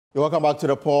You're welcome back to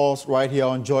the Pulse right here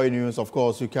on Joy News. Of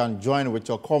course, you can join with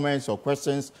your comments or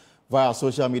questions via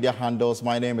social media handles.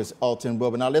 My name is Elton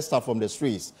Bob. Now, let's start from the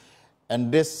streets.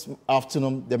 And this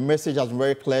afternoon, the message has been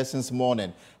very clear since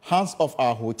morning. Hands off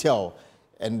our hotel.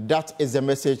 And that is the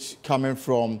message coming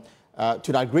from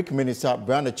to that Greek minister,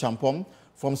 Brian Champon,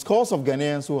 from scores of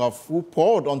Ghanaians who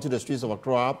poured onto the streets of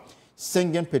Accra,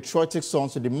 singing patriotic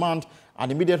songs to demand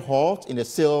an immediate halt in the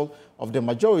sale of the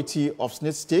majority of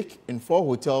Smith's stake in 4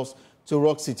 hotels to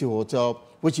Rock City Hotel,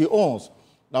 which he owns.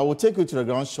 Now, we'll take you to the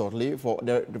ground shortly for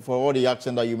all the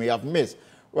action that you may have missed.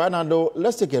 Right now, though,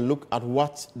 let's take a look at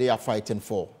what they are fighting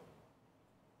for.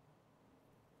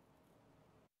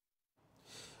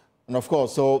 And of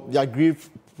course, so the aggrieved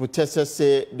protesters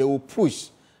say they will push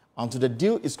until the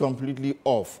deal is completely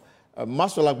off.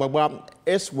 Master Lagbagba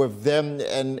is with them,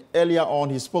 and earlier on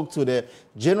he spoke to the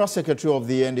General Secretary of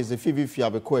the NDC, Fifi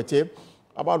Fiabekwete,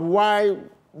 about why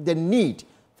the need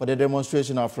for the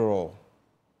demonstration after all.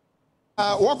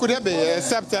 What could it be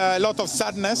except a lot of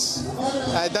sadness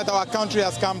that our country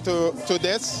has come to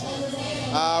this.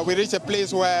 We reach a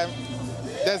place where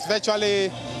there's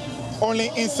virtually only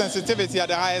insensitivity at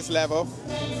the highest level,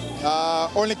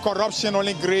 only corruption,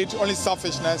 only greed, only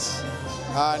selfishness,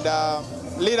 and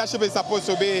leadership is supposed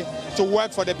to be to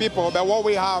work for the people, but what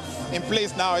we have in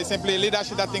place now is simply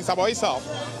leadership that thinks about itself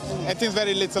and thinks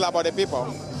very little about the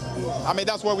people. I mean,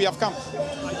 that's where we have come.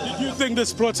 Do you think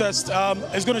this protest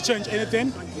is going to change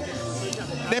anything?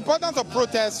 The importance of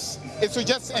protests is to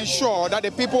just ensure that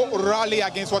the people rally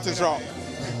against what is wrong.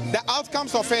 The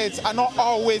outcomes of it are not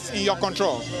always in your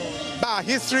control, but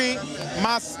history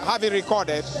must have it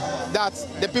recorded that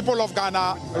the people of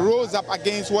Ghana rose up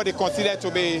against what they considered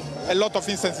to be a lot of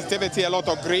insensitivity, a lot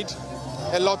of greed,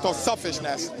 a lot of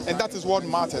selfishness, and that is what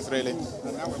matters, really.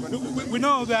 We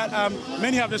know that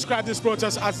many have described this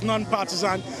protest as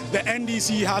non-partisan. The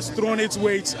NDC has thrown its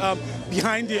weight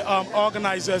behind the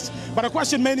organizers. But a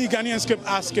question many Ghanaians keep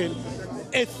asking,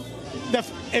 if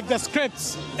the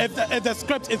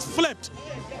script is flipped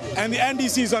and the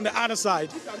NDC is on the other side,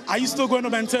 are you still going to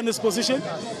maintain this position?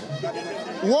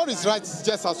 What is right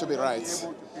just has to be right.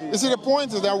 You see, the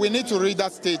point is that we need to reach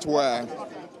that stage where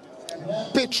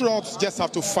patriots just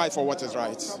have to fight for what is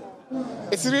right.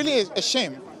 It's really a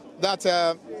shame that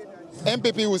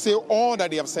MPP will say all that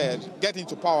they have said, get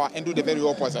into power and do the very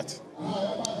opposite.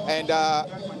 And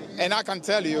I can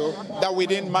tell you that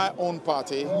within my own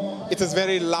party, it is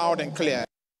very loud and clear.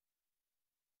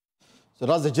 So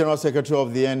that's the General Secretary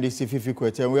of the NDC, Fifi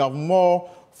Kwete. And we have more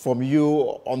from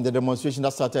you on the demonstration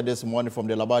that started this morning from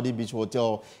the Labadi Beach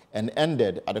Hotel and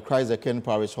ended at the Christ the King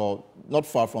Parish Hall, not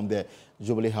far from the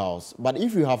Jubilee House. But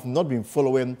if you have not been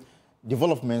following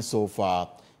developments so far,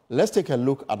 let's take a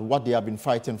look at what they have been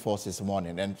fighting for this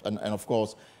morning. And of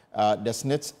course, the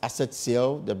Smith's asset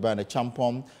sale, the Brian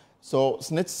Champon. So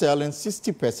Smith's selling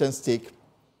 60% stake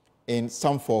in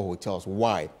some 4 hotels.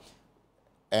 Why?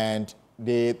 And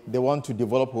they want to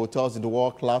develop hotels in the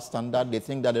world-class standard. They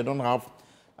think that they don't have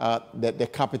the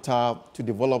capital to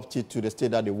develop it to the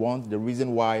state that they want. The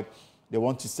reason why they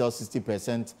want to sell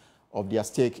 60% of their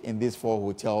stake in these 4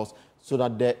 hotels so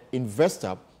that the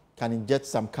investor can inject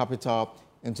some capital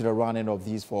into the running of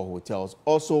these 4 hotels.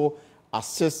 Also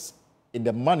assist in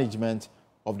the management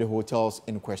of the hotels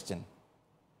in question.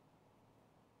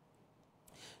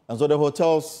 And so the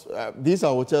hotels, these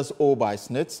are hotels owned by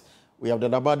Smiths. We have the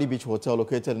Labadi Beach Hotel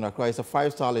located in Accra. It's a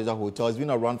 5-star leisure hotel. It's been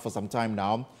around for some time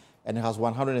now, and it has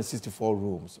 164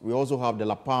 rooms. We also have the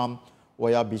La Palm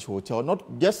Royal Beach Hotel.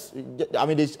 Not just, I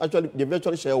mean, they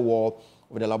virtually share a wall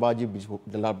with the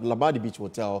Labadi Beach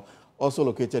Hotel, also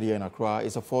located here in Accra.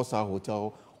 It's a 4-star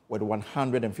hotel with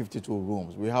 152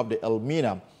 rooms. We have the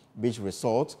Elmina Beach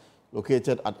Resort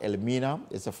located at Elmina.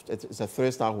 It's a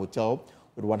 3-star hotel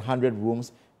with 100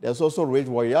 rooms. There's also Ridge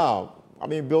Royale, I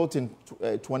mean, built in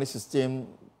 2016,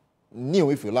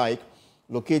 new if you like,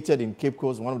 located in Cape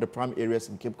Coast, one of the prime areas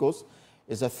in Cape Coast.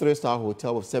 It's a 3-star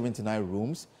hotel with 79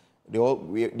 rooms. They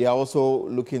are also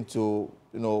looking to,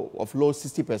 offload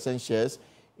 60% shares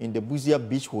in the Busia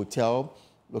Beach Hotel,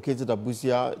 located at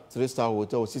Busia, 3-star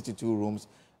hotel with 62 rooms.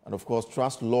 And of course,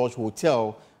 Trust Lodge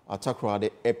Hotel at Accra,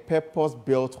 a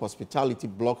purpose-built hospitality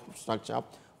block structure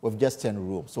with just 10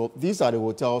 rooms. So these are the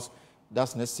hotels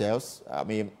that's net sales. I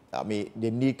mean, they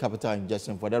need capital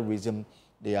injection. For that reason,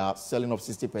 they are selling off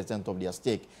 60% of their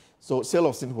stake. So sale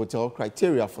of Smith Hotel,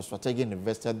 criteria for strategic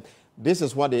investors. This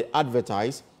is what they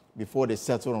advertise before they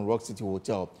settle on Rock City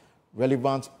Hotel.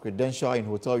 Relevant credential in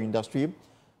hotel industry,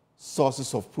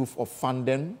 sources of proof of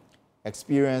funding,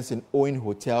 experience in owning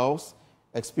hotels,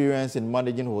 experience in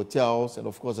managing hotels, and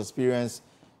of course, experience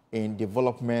in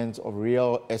development of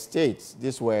real estates.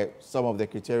 These were some of the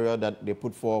criteria that they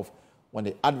put forth when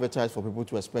they advertised for people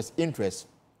to express interest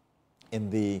in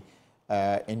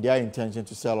their intention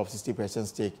to sell off 60%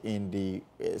 stake in the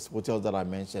hotels that I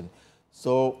mentioned.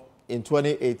 So in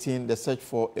 2018, the search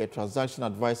for a transaction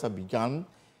advisor began.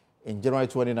 In January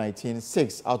 2019,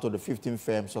 6 out of the 15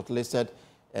 firms shortlisted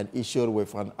and issued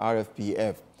with an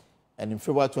RFPF. And in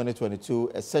February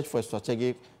 2022, a search for a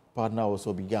strategic partner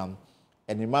also began.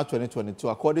 And in March 2022,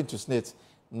 according to SNIT,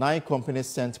 9 companies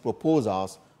sent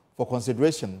proposals for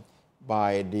consideration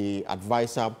by the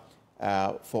advisor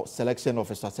for selection of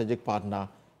a strategic partner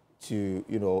to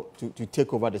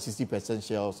take over the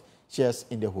 60% shares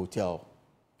in the hotel.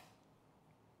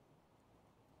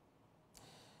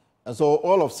 And so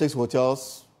all of 6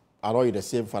 hotels are all in the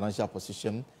same financial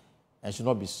position and should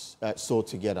not be sold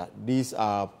together. These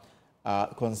are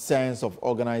concerns of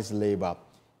organized labor.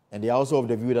 And they are also of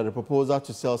the view that the proposal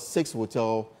to sell 6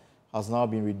 hotels has now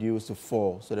been reduced to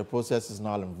 4, so the process is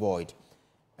null and void.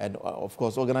 And of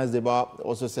course, organized labor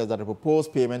also says that the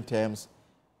proposed payment terms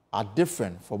are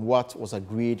different from what was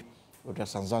agreed with the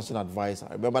transaction advisor.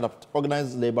 Remember that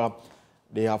organized labor,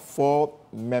 they have 4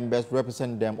 members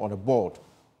representing them on the board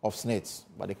of SNITs,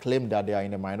 but they claim that they are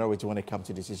in a minority when it comes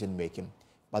to decision making.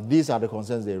 But these are the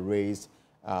concerns they raised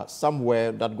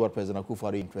somewhere that got President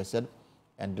Akufo-Addo interested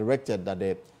and directed that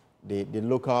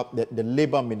the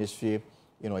labor ministry,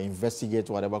 investigate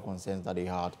whatever concerns that they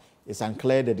had. It's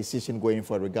unclear the decision going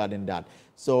forward regarding that.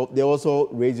 So they also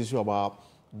raised issue about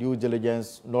due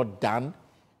diligence not done,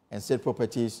 and state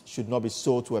properties should not be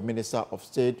sold to a minister of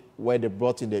state, where they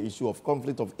brought in the issue of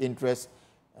conflict of interest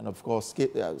and, of course,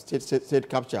 state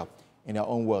capture in their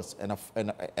own words.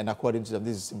 And according to them,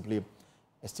 this is simply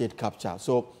a state capture.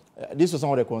 So these are some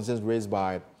of the concerns raised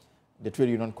by the Trade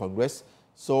Union Congress.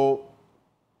 So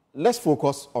let's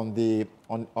focus on the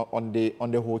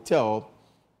hotel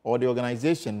or the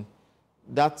organization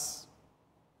that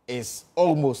is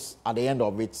almost at the end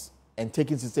of it and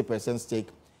taking 60% stake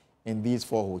in these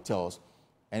 4 hotels.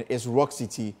 And it's Rock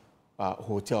City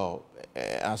Hotel,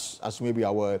 as maybe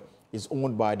aware, is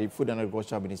owned by the Food and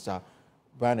Agriculture Minister,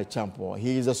 Brian Champon.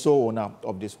 He is the sole owner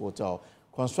of this hotel.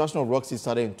 Construction of Rock City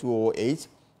started in 2008,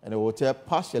 and the hotel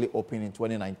partially opened in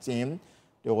 2019.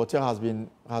 The hotel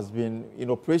has been in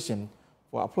operation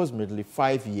for approximately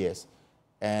 5 years,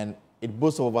 and it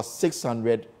boasts over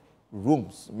 600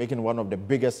 rooms, making one of the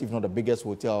biggest, if not the biggest,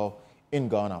 hotel in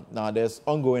Ghana. Now, there's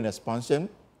ongoing expansion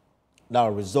that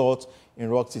will result in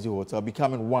Rock City Hotel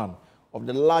becoming one of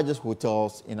the largest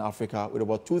hotels in Africa with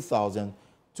about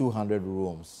 2,200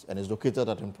 rooms, and is located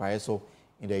at Mpraeso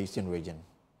in the eastern region.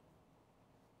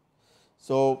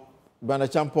 So,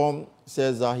 Bernard Champon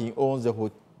says that he owns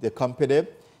the company,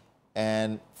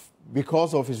 and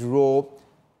because of his role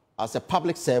as a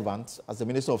public servant, as the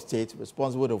Minister of State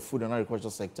responsible for the food and agriculture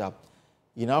sector,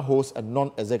 he now hosts a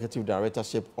non-executive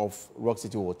directorship of Rock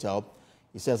City Hotel.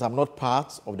 He says, I'm not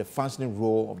part of the functioning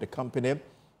role of the company.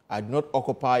 I do not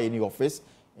occupy any office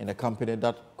in a company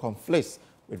that conflicts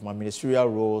with my ministerial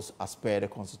roles as per the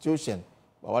Constitution.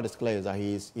 But what is clear is that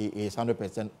he is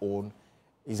 100% owned.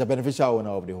 He's a beneficial owner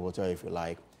of the hotel, if you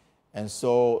like. And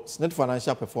so, SNIT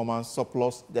financial performance,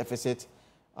 surplus, deficit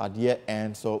at year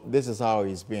end. So this is how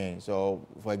it's been. So,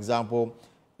 for example,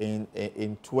 in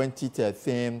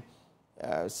 2013,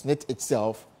 SNIT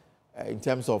itself, in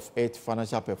terms of its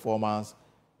financial performance,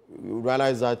 you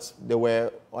realize that they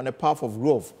were on a path of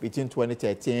growth between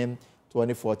 2013,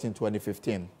 2014,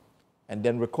 2015, and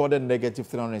then recorded negative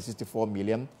 364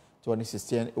 million.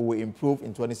 2016, it will improve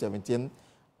in 2017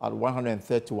 at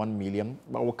 131 million,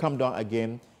 but will come down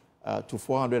again to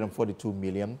 442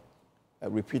 million,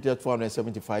 repeated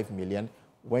 475 million,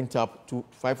 went up to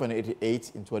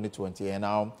 588 in 2020, and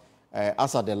now,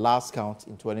 as at the last count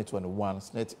in 2021,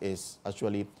 SNIT is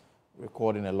actually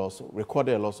recorded a loss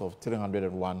of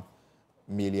 301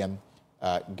 million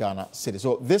Ghana cedis.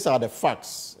 So these are the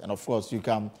facts, and of course you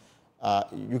can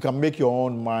make your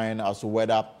own mind as to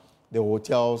whether the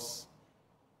hotels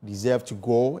deserve to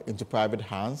go into private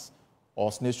hands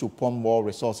or SNIT should pump more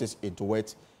resources into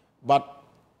it. But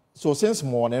so since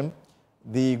morning,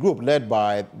 the group led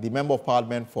by the Member of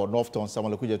Parliament for Northton,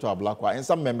 Samuel Okujeto Ablakwa, and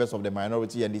some members of the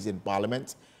minority NDC in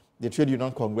Parliament, the Trade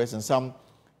Union Congress, and some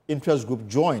interest group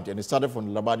joined, and it started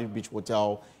from the Labadi Beach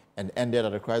Hotel and ended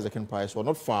at the Christ-the-King Palace,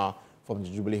 not far from the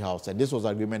Jubilee House. And this was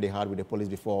an agreement they had with the police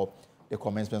before the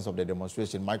commencement of the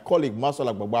demonstration. My colleague,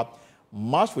 Maswell Agbagba,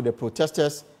 marched with the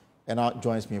protesters and now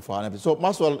joins me for an episode. So,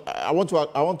 Maswell, I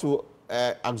want to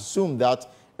assume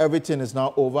that everything is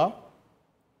now over.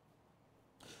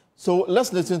 So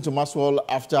let's listen to Maswell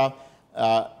after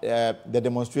the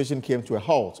demonstration came to a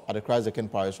halt at the Christ the King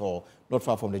Parish Hall, not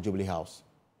far from the Jubilee House.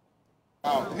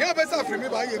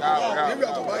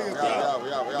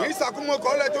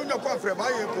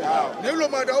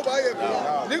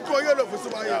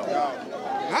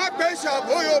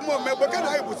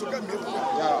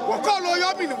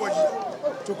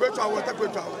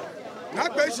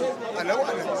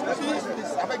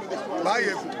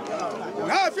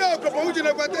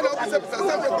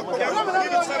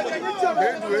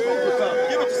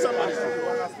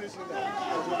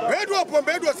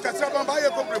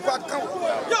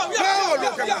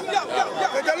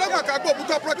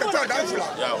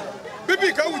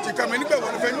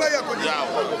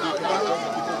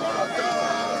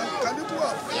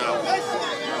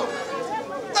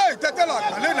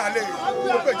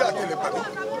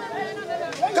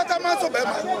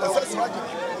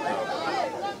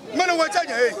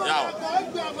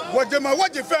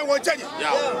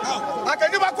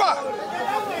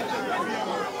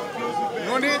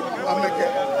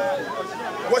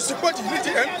 Was supposed to meet the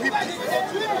MPP.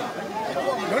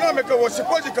 No, make was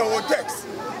supposed to go text.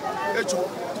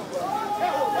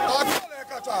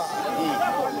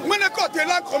 When I got the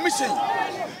land commission,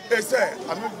 they said,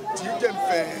 I'm teaching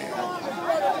fair.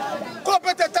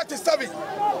 Competent 37.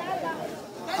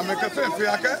 I make a fair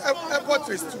airport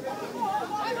phase 2.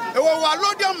 The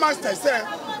Walodian master said,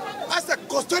 as a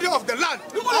custodian of the land.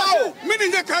 Oh,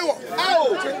 meaning the Kaiwa.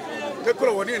 Oh, the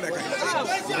Kuro in the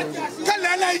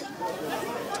Kalai.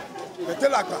 The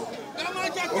Telaka.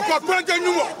 Uka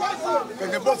Numo.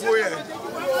 And the both way.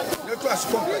 The class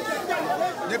company.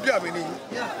 The Biamini.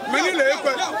 Many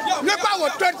labor. Never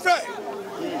was third fair.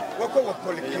 What over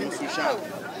polyclinic?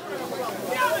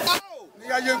 Oh, the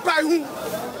young guy who.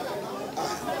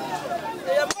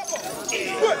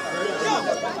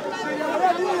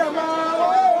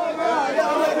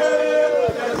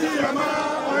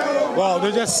 Well,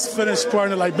 they just finished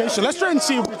pouring the libation. Let's try and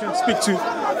see if we can speak to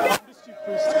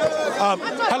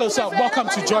hello, sir. Welcome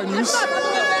to Joy News.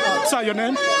 Sir, your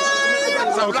name?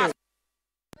 Okay.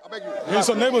 He's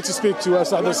unable to speak to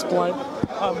us at this point.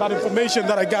 But information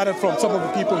that I gathered from some of the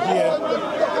people here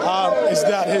is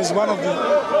that he's one of the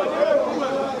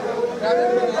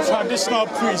traditional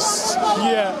priests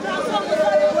here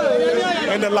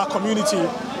in the La community,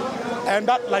 and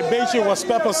that libation was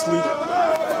purposely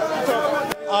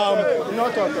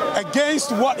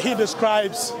against what he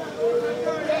describes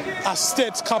as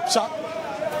state capture.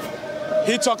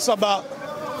 He talks about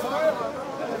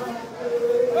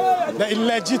the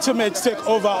illegitimate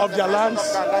takeover of their lands.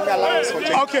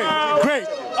 Okay, great.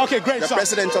 Okay, great. The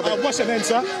president of the... what's your name,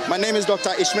 sir? My name is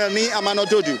Dr. Ishmael Mi Amano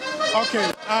Dodu.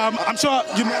 Okay, I'm sure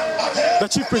you know the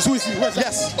chief priest who is here.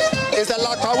 Yes, it's the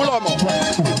La Paulomo.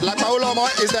 La Paulomo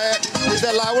is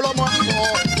the La Paulomo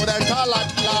for the entire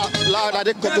La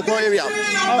Kokoko area.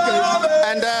 Okay.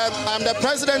 And I'm the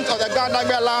president of the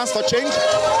Gandangme Alliance for Change,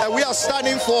 and we are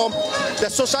standing for the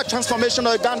social transformation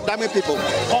of the Gandangme people.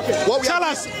 Okay. Tell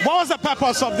us, what was the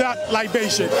purpose of that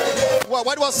libation? Well,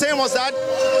 what it was saying was that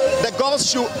the gods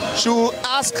should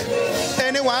ask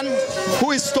anyone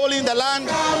who is stealing the land,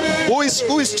 who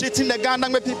is cheating the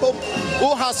Gandangme people,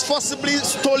 who has forcibly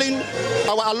stolen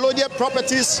our allodial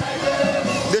properties,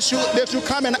 they should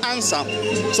come and answer.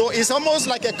 So it's almost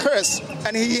like a curse,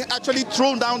 and he actually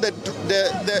threw down the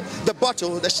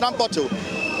bottle, the stamp bottle,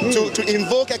 to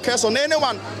invoke a curse on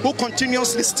anyone who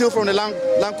continuously steals from the land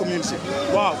community.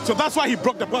 Wow, so that's why he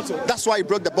broke the bottle? That's why he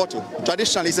broke the bottle.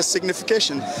 Traditionally, it's a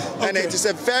signification, and it is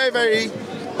a very, very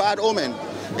bad omen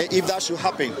if that should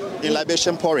happen in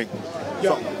libation pouring.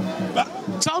 Yeah. But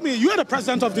tell me, you are the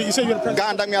president of the, you say you're the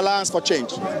president? Gandangme Alliance for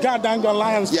Change. Gandangme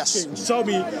Alliance for Yes. Change. Tell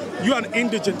me, you're an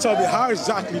indigent, tell me, how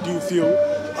exactly do you feel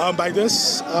by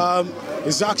this?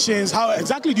 His actions, how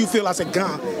exactly do you feel as a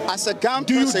Gan? As a Gan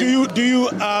person, do you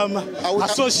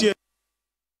associate?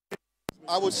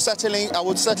 I would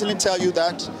certainly tell you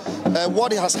that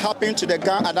what has happened to the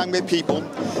Gandangme people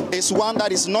is one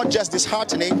that is not just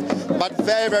disheartening, but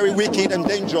very, very wicked and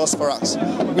dangerous for us.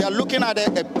 We are looking at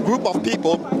a group of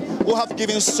people who have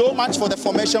given so much for the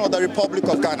formation of the Republic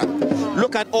of Ghana.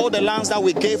 Look at all the lands that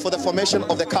we gave for the formation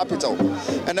of the capital.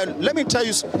 And then let me tell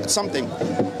you something.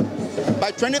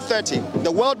 By 2030,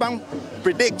 the World Bank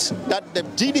predict that the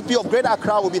GDP of Greater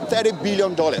Accra will be $30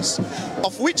 billion,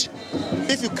 of which,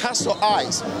 if you cast your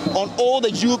eyes on all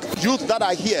the youth that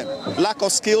are here, lack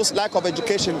of skills, lack of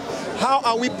education, how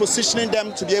are we positioning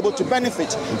them to be able to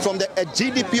benefit from the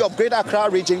GDP of Greater Accra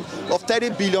region of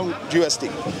 $30 billion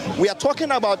USD? We are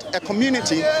talking about a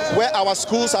community where our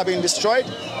schools have been destroyed,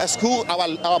 our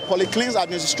polyclinics have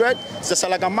been destroyed, the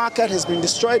Salaga market has been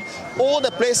destroyed, all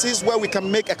the places where we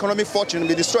can make economic fortune will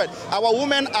be destroyed. Our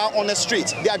women are on the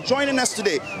streets. They are joining us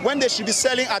today when they should be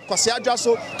selling at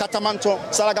Kwasiadraso, Katamanto,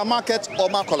 Salaga market or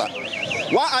Makola.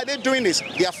 Why are they doing this?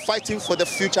 They are fighting for the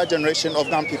future generation of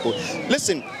Ghan people.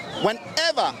 Listen,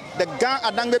 whenever the Ghan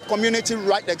Adangbe community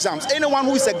write exams, anyone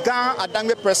who is a Ghan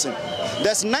Adangbe person,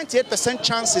 there's 98%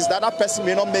 chances that that person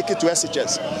may not make it to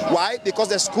SHS. Why? Because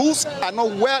the schools are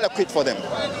not well equipped for them.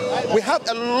 We have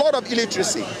a lot of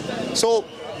illiteracy. So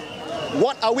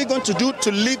what are we going to do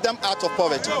to leave them out of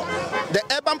poverty? The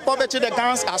urban poverty the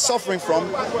Ghans are suffering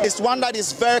from is one that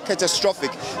is very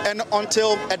catastrophic. And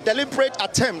until a deliberate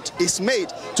attempt is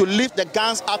made to lift the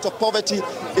Ghans out of poverty,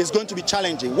 is going to be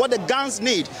challenging. What the Ghans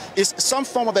need is some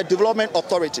form of a development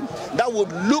authority that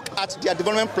would look at their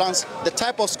development plans, the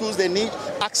type of schools they need,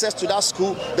 access to that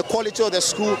school, the quality of the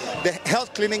school, the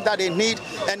health clinic that they need,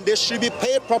 and they should be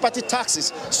paid property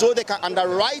taxes so they can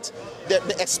underwrite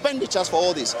the expenditures for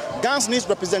all this. Ghana needs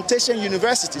representation in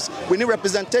universities. We need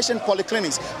representation in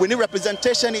polyclinics. We need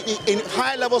representation in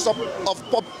high levels of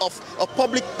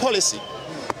public policy.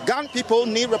 Ghana people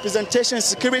need representation in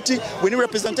security. We need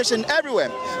representation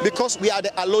everywhere because we are the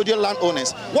allodial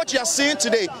landowners. What you are seeing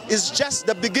today is just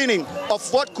the beginning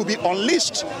of what could be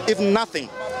unleashed if nothing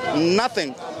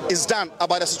is done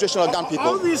about the situation of Ghana people.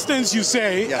 All these things you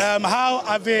say, yes. How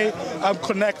are they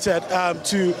connected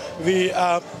to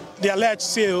the alleged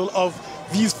sale of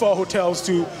these 4 hotels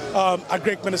to a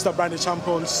great Minister Brandon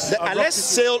Champon's? The alleged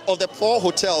sale of the 4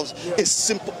 hotels is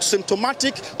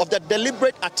symptomatic of the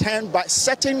deliberate attempt by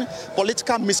certain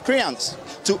political miscreants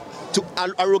to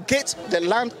arrogate the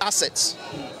land assets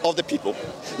of the people.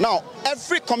 Now,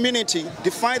 every community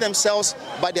defines themselves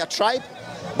by their tribe,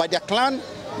 by their clan,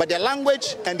 by their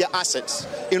language and their assets.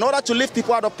 In order to lift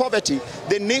people out of poverty,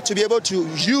 they need to be able to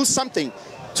use something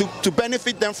to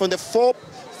benefit them from the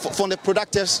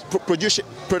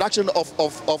production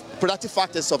of productive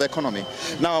factors of the economy.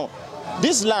 Now,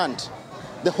 this land,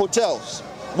 the hotels,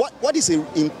 what is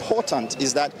important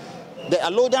is that the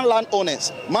allodial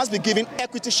landowners must be given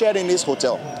equity share in this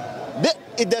hotel.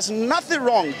 There's nothing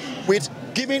wrong with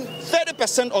giving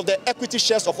 30% of the equity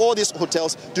shares of all these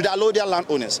hotels to the allodial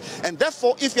landowners. And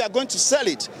therefore, if you are going to sell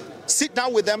it, sit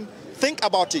down with them, think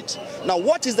about it. Now,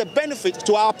 what is the benefit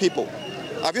to our people?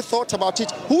 Have you thought about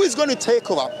it? Who is going to take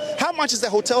over? How much is the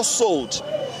hotel sold?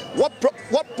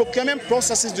 What procurement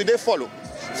processes do they follow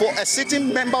for a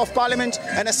sitting member of parliament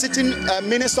and a sitting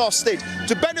minister of state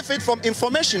to benefit from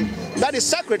information that is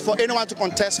sacred for anyone to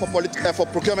contest for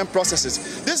procurement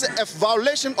processes? This is a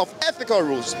violation of ethical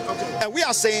rules. And we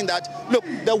are saying that, look,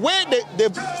 the way they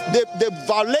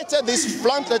violated this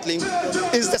flagrantly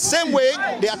is the same way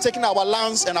they are taking our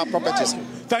lands and our properties.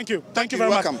 Thank you. Thank you very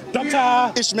much.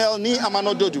 Dr. Ishmael Ni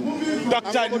Amano Dodu.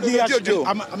 Dr.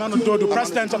 Amano Dodu,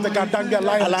 President of the Gandanga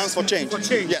Alliance for Change.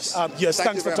 Yes. Yes,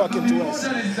 thanks for talking to us.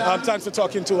 Thanks for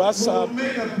talking to us.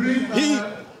 He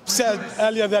said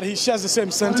earlier that he shares the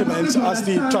same sentiments as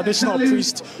the traditional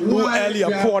priest who earlier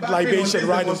poured libation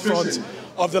right in front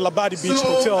of the Labadi Beach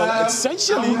Hotel,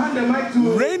 essentially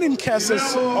raining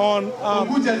curses on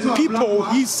people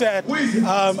he said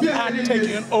had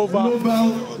taken over,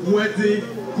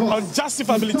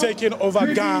 unjustifiably taken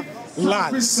over Ghana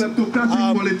lands.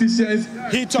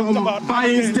 He talked about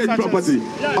buying state property.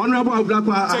 Honorable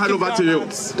Ablakwa, I hand over to you.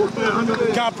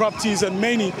 Ghana properties and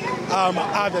many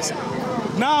others.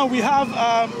 Now we have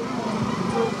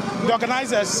the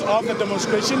organizers of the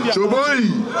demonstration. They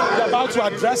are about to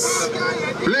address.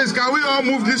 Please, can we all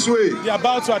move this way? They are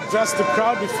about to address the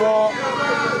crowd before.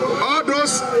 All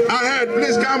those ahead,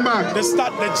 please come back. They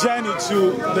start the journey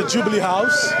to the Jubilee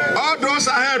House. All those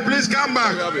ahead, please come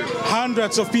back.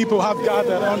 Hundreds of people have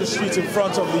gathered on the streets in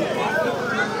front of the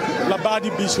Labadi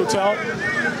Beach Hotel.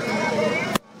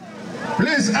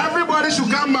 Please, everybody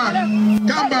should come back.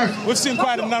 Come back. We've seen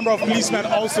quite a number of policemen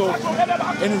also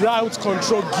in route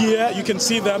control gear. You can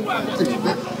see them.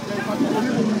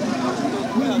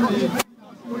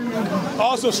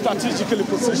 Also strategically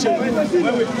positioned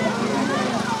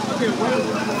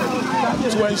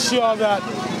to ensure that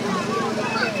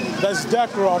there's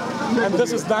decorum, and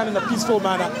this is done in a peaceful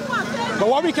manner. But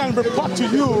what we can report to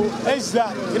you is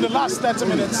that in the last 30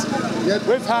 minutes,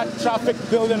 we've had traffic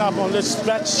building up on this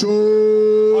stretch, of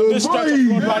road right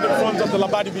in front of the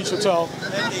Labadi Beach Hotel.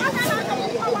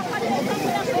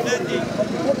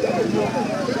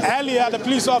 Earlier, the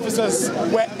police officers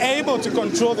were able to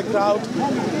control the crowd,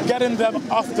 getting them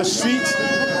off the street.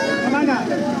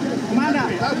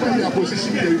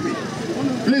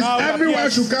 Please,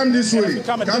 everyone should come this way.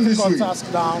 Come this way.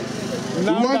 We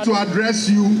want to address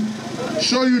you,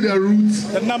 show you the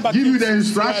route, give you the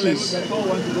instructions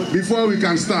before we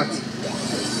can start.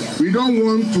 We don't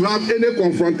want to have any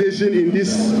confrontation in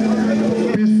this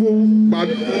peaceful but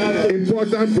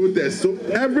important protest. So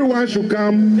everyone should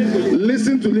come,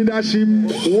 listen to leadership,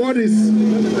 what is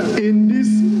in this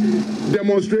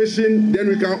demonstration, then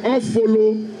we can all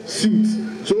follow suit.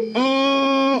 So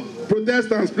all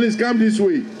protestants, please come this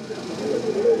way.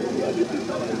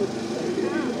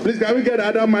 Please, can we get the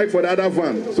other mic for the other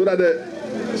van so that the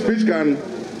speech can...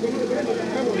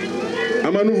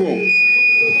 Amanuvo,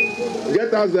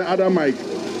 get us the other mic.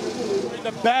 In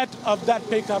the bed of that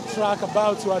pickup truck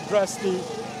about to address the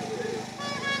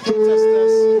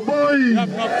protesters. We have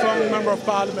not found Member of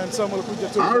Parliament, Samuel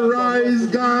Kujetu. Arise,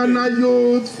 Ghana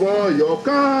youth, for your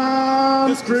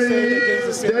country.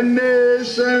 The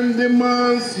nation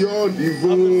demands your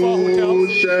devotion.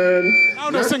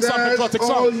 Let us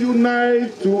all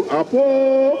unite to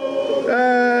uphold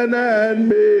and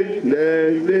make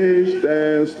the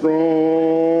nation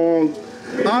strong.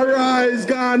 Arise,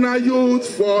 Ghana youth,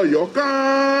 for your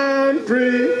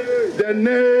country. The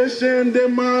nation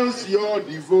demands your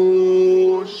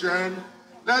devotion.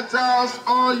 Let us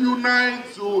all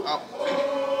unite to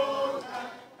uphold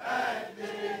and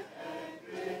make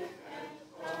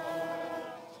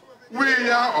we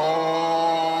are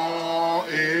all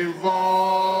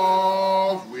involved.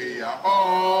 We are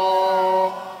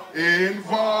all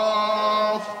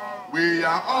involved. We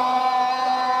are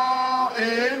all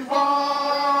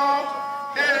involved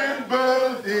in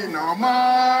building our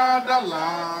motherland.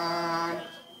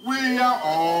 We are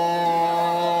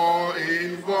all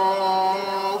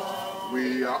involved.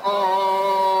 We are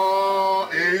all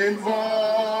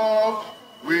involved.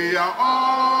 We are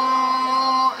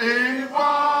all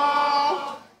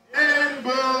involved in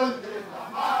building our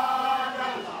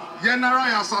motherland. General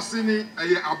Assassini, a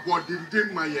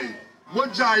abodin maye.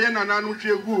 Moja yena nanu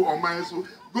shegu o maesu.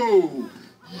 Go.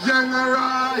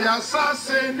 General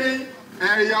Assassini, a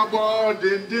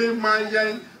abodin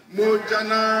maye.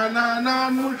 Mojana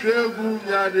nanu shegu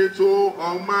yadeto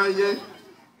o maye.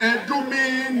 Edumi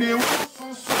ni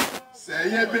wasusu.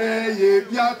 Seyebe ye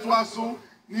biatwasu.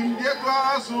 Nimge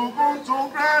kwasu kuntu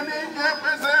grani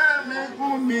ngepese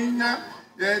mikuminya.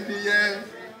 Yediye.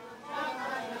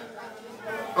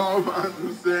 Oh, man,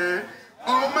 say,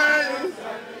 oh, man,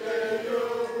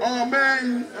 oh,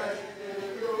 man,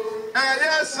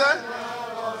 yes, sir,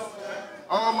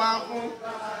 oh, man,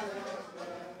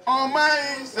 oh,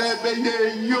 man,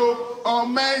 say, yo, oh,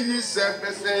 man,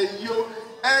 say, yo,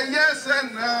 yes,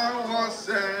 and now,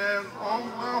 say, oh,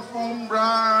 man, from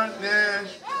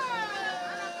Brownish.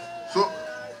 So,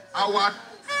 our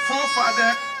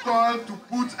forefather called to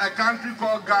put a country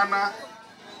called Ghana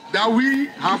that we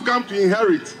have come to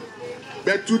inherit.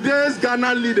 But today's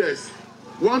Ghana leaders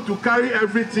want to carry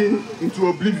everything into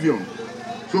oblivion.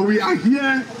 So we are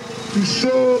here to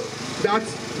show that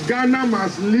Ghana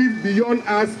must live beyond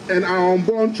us and our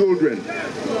unborn children.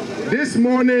 This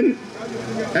morning,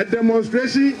 a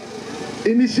demonstration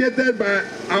initiated by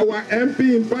our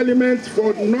MP in Parliament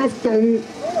for North Tongue,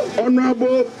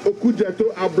 Honorable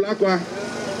Okujeto Ablakwa,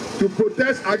 to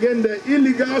protest against the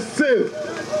illegal sale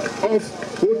of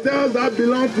hotels that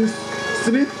belong to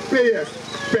street payers,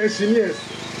 pensioners.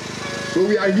 So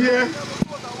we are here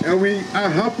and we are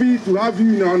happy to have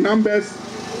you in our numbers.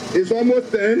 It's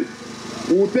almost 10.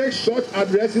 We will take short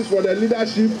addresses for the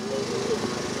leadership,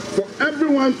 for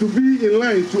everyone to be in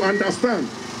line to understand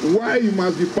why you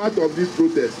must be part of this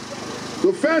protest.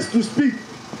 So first to speak,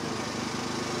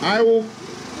 I will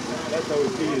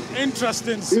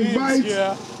invite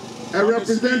a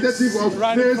representative of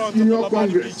Place Union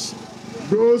Congress,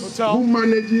 those who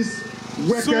manages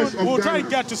workers of Ghana. We'll try to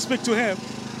get to speak to him,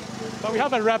 but we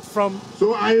have a rep from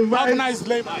organized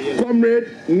labor. Comrade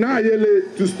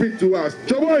Nayele to speak to us.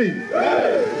 Choboy!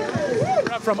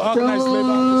 Rep from organized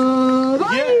labor.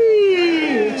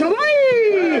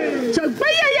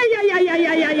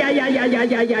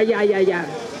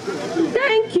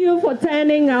 Thank you for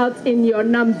turning out in your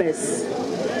numbers.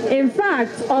 In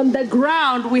fact, on the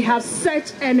ground, we have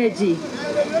such energy.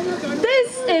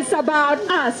 This is about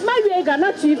us.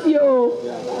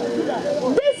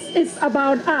 This is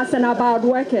about us and about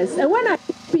workers. And when I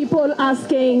hear people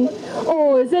asking,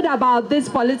 oh, is it about this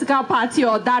political party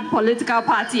or that political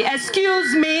party?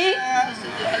 Excuse me.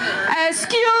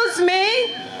 Excuse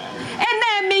me. And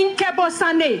I mean,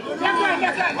 Kebosane.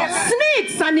 Snake,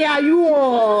 Sani, are you?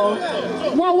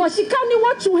 Well, was she coming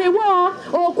what you have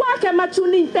or quite a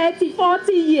matchuni 30,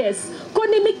 40 years?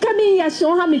 Couldn't me coming here,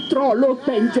 show how me throw low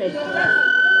pendant.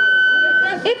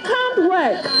 It can't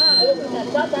work.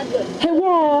 Hey,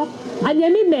 war, and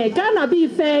Yemi may Ghana be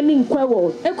fair in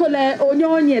Quewo, Ecole,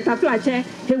 Onyonia, Taflache,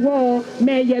 he war,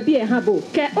 may ye be a habo,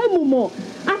 Ke Omumo,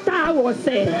 after I was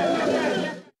saying.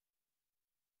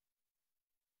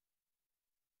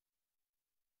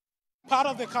 Part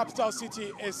of the capital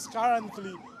city is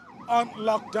currently on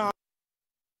lockdown.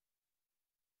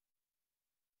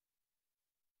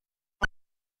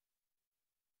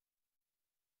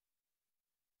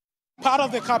 Part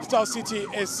of the capital city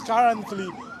is currently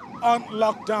on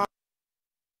lockdown.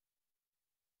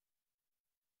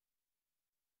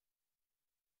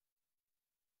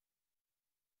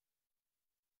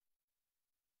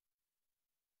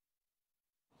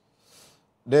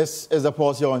 This is the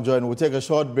pulse you're enjoying. We'll take a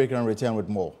short break and return with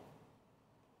more.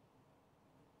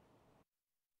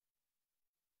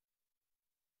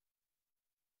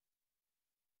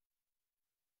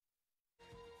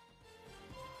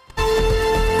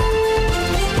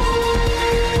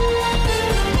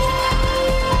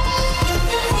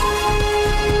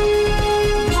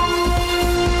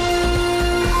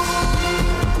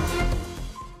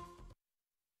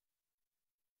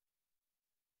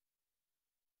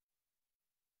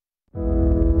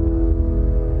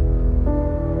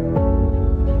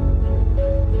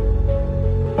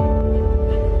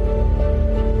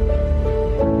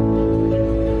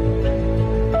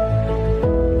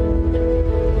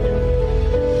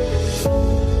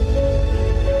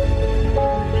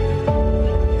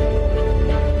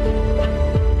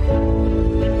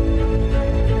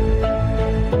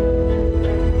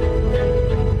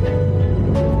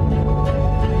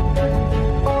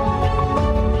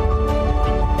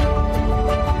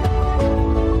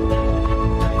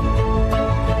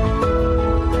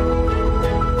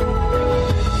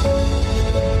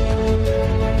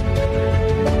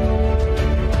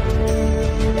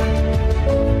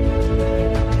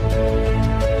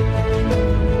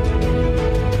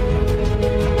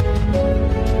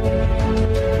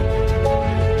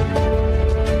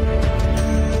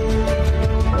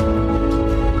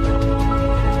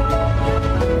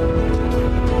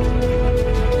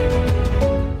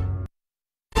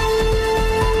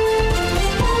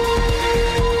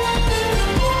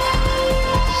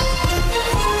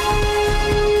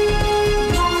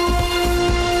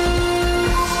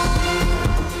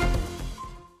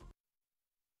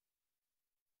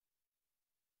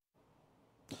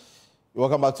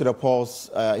 Welcome back to the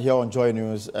Pulse here on Joy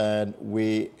News, and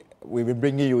we've been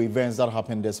bringing you events that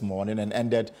happened this morning and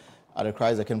ended at the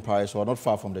Sekyere Parish, or not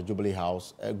far from the Jubilee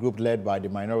House. A group led by the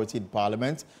minority in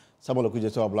Parliament, Samuel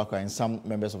Okujeto Ablakwa, and some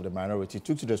members of the minority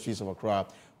took to the streets of Accra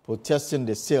protesting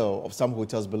the sale of some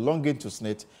hotels belonging to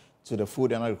SNIT to the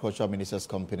Food and Agricultural Minister's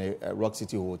company, Rock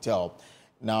City Hotel.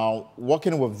 Now,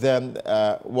 working with them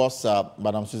was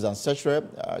Madam Susan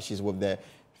Sekyere. She's with the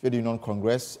Trade Union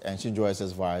Congress, and she joins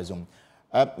us via Zoom.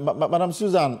 Madam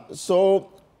Susan, so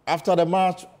after the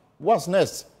march, what's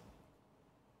next?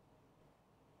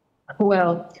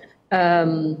 Well,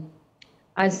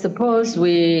 I suppose what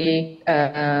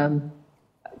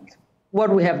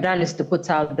we have done is to put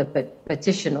out the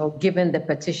petition, or given the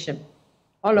petition.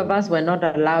 All of us were not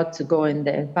allowed to go in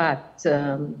there. In fact,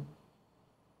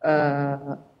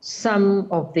 some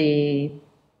of the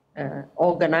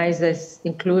organizers,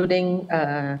 including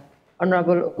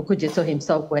Honorable Okujeto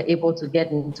himself, were able to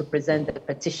get in to present the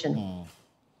petition.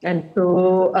 And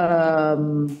so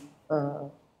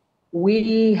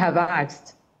we have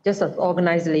asked, just as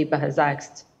organized labor has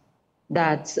asked,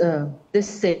 that this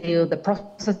sale, the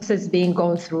processes being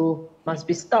gone through, must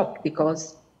be stopped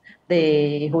because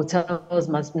the hotels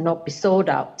must not be sold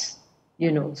out.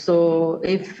 So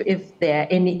if there are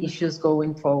any issues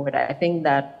going forward, I think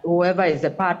that whoever is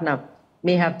a partner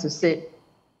may have to sit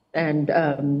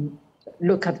and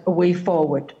look at a way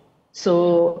forward.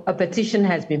 So a petition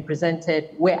has been presented.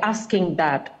 We're asking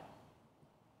that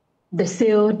the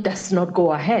sale does not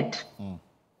go ahead.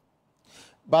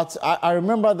 But I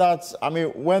remember that,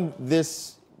 when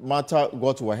this matter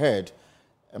got to a head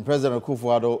and President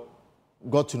Akufo-Addo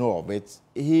got to know of it,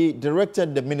 he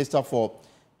directed the Minister for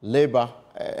Labor,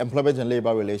 Employment and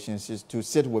Labor Relations to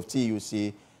sit with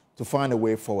TUC to find a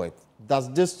way forward. Does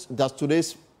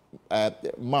today's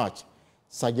march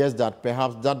suggests that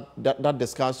perhaps that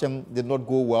discussion did not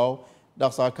go well.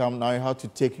 That's how come now you have to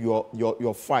take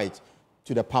your fight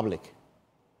to the public.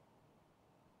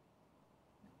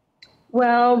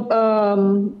 Well,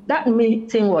 that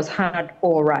meeting was had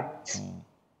all right.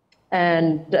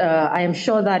 And I am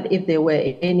sure that if there were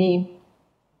any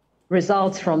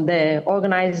results from the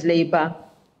organized labor,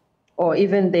 or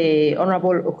even the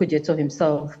Honorable Okujeto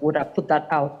himself would have put that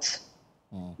out,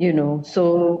 you know.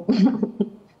 So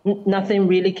nothing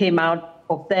really came out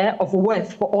of there of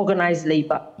worth for organized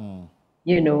labor,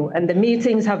 you know, and the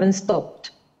meetings haven't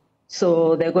stopped.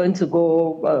 So they're going to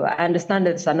go, I understand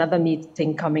there's another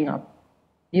meeting coming up,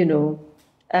 you know,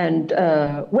 and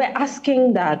we're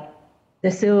asking that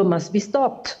the sale must be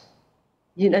stopped.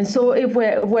 You know, and so if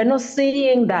we're not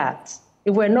seeing that,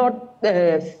 if we're not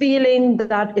feeling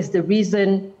that is the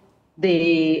reason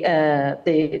these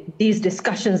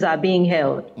discussions are being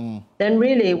held, then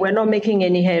really we're not making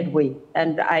any headway.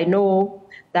 And I know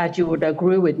that you would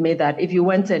agree with me that if you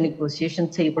went to a negotiation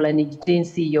table and you didn't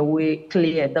see your way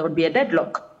clear, there would be a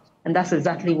deadlock. And that's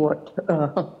exactly what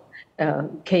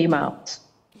came out.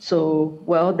 So,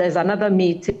 well, there's another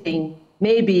meeting.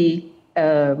 Maybe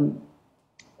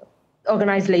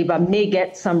organized labor may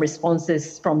get some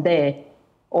responses from there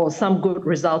or some good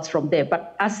results from there.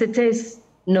 But as it is,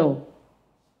 no.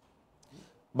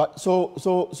 But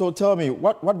so tell me,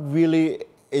 what really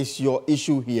is your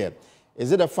issue here?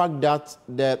 Is it the fact that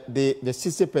the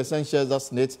 60% shares that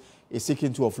SNIT is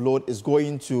seeking to offload is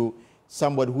going to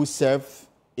somebody who served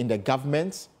in the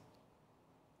government,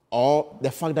 or the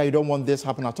fact that you don't want this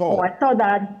happen at all? Oh,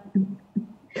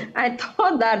 I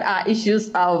thought that our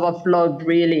issues are overflowed,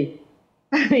 really.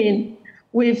 I mean,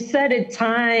 we've said it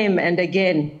time and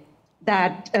again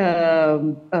that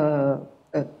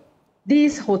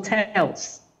these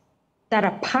hotels that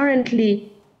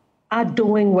apparently are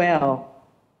doing well,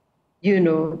 you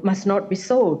know, must not be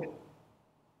sold.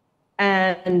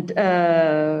 And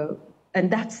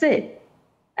that's it.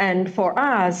 And for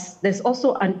us, there's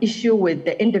also an issue with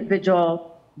the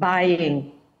individual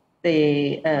buying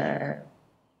the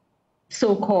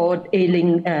so-called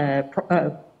ailing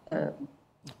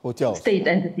hotel state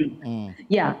entity.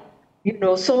 Yeah, you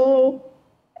know, so,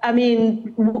 I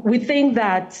mean, we think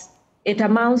that it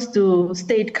amounts to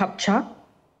state capture.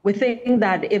 We think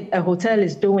that if a hotel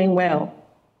is doing well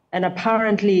and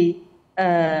apparently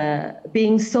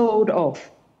being sold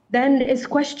off, then it's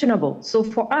questionable. So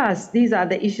for us, these are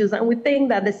the issues, and we think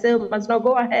that the sale must not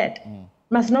go ahead.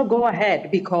 Must not go ahead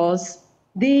because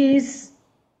these,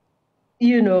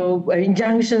 you know,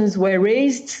 injunctions were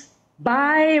raised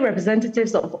by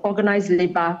representatives of organized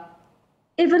labor,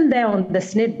 even there on the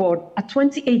SNIT board at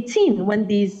 2018 when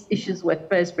these issues were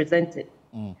first presented.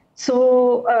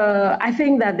 So I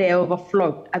think that they're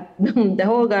overflowed. The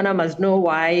whole Ghana must know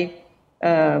why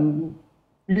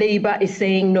labor is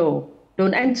saying no.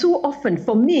 Don't. And too often,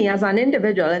 for me as an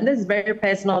individual, and this is very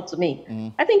personal to me,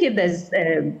 I think if there's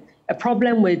a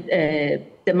problem with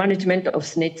the management of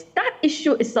SNIT, that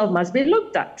issue itself must be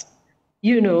looked at.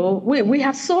 You know, we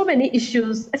have so many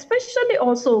issues, especially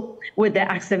also with the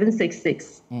Act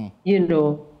 766, you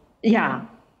know, yeah.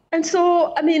 And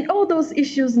so, I mean, all those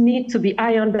issues need to be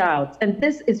ironed out. And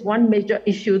this is one major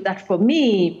issue that for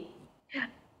me,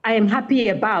 I am happy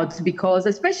about, because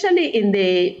especially in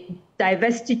the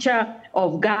divestiture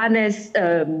of Ghana's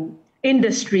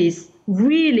industries,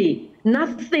 really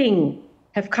nothing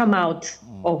have come out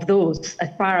of those as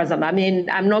far as I mean,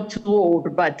 I'm not too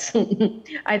old, but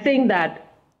I think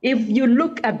that if you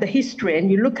look at the history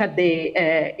and you look at the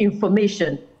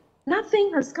information,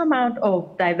 nothing has come out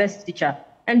of divestiture.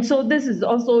 And so this is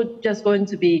also just going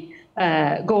to be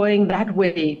going that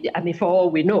way, I mean, for all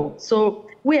we know. So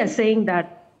we are saying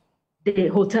that the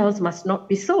hotels must not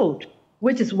be sold,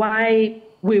 which is why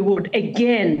we would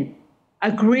again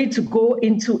agree to go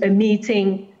into a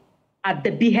meeting at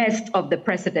the behest of the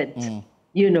president,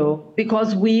 you know,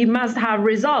 because we must have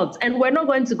results. And we're not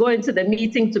going to go into the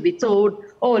meeting to be told,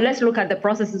 oh, let's look at the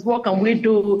processes, what can we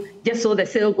do just so the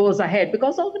sale goes ahead?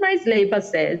 Because organized labor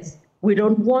says we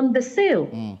don't want the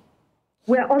sale.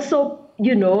 We're also,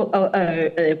 you know,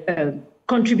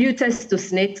 contributors to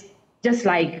SNIT, just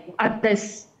like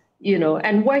others, you know,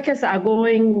 and workers are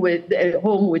going with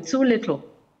home with too little.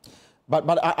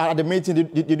 But at the meeting,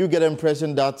 did you get the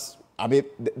impression that, I mean,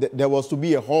 there was to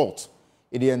be a halt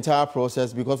in the entire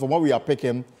process? Because from what we are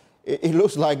picking, it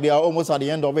looks like they are almost at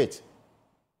the end of it.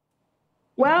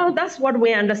 Well, that's what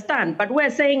we understand, but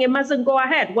we're saying it mustn't go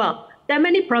ahead. Well, there are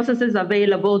many processes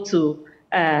available to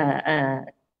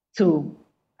the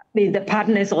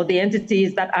partners or the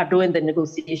entities that are doing the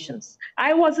negotiations.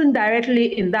 I wasn't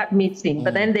directly in that meeting,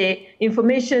 but then the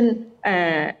information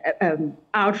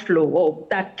outflow or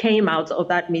that came out of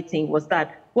that meeting was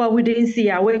that, well, we didn't see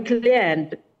our way clear,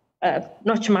 and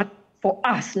not much for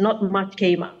us, not much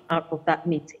came out of that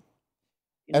meeting.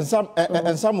 And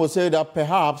some will say that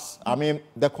perhaps, I mean,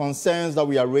 the concerns that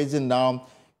we are raising now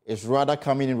is rather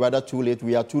coming in rather too late.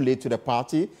 We are too late to the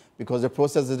party because the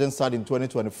process didn't start in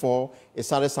 2024. It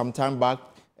started some time back.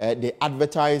 They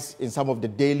advertised in some of the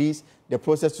dailies. The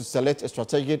process to select a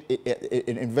strategic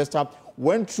investor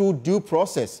went through due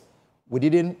process. We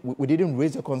didn't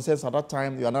raise the concerns at that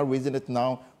time. We are not raising it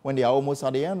now when they are almost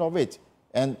at the end of it.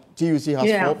 And TUC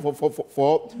has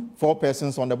four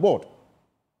persons on the board.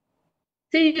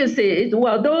 TUC,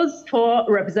 well, those 4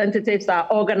 representatives are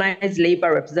organized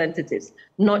labor representatives,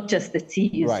 not just the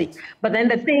TUC. Right. But then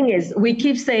the thing is, we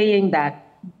keep saying that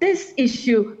this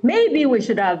issue, maybe we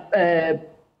should have,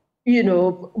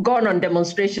 gone on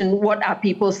demonstration. What are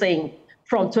people saying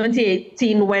from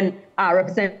 2018 when our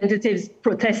representatives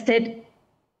protested?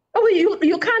 Oh,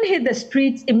 you can't hit the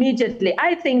streets immediately.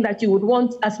 I think that you would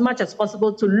want as much as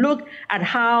possible to look at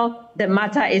how the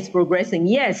matter is progressing.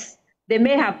 Yes, they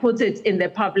may have put it in the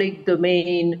public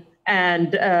domain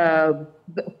and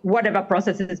whatever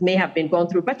processes may have been gone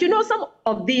through. But some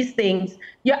of these things,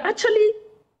 you're actually,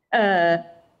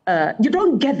 you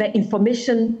don't get the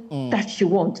information that you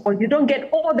want, or you don't get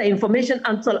all the information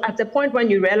until at the point when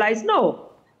you realize, no,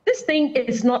 this thing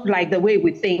is not like the way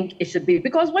we think it should be.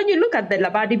 Because when you look at the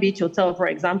Labadi Beach Hotel, for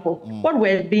example, what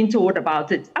we're being told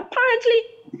about it,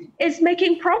 apparently it's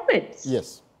making profits.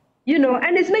 Yes.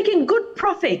 And it's making good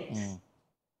profits.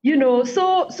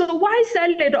 So why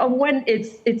sell it when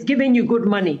it's giving you good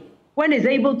money, when it's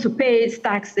able to pay its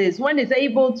taxes, when it's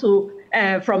able to,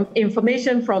 from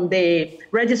information from the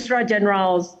registrar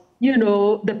generals,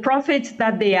 the profits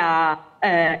that they are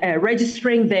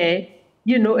registering there,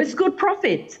 it's good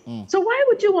profit. So why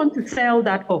would you want to sell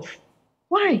that off?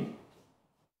 Why?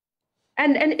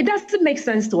 And it doesn't make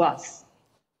sense to us.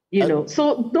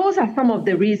 So those are some of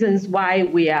the reasons why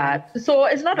we are. So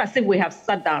it's not as if we have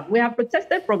sat down. We have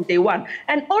protested from day one.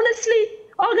 And honestly,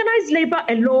 organized labor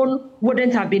alone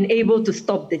wouldn't have been able to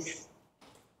stop this.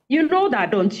 You know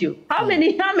that, don't you? How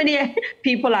many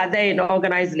people are there in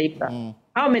organized labor?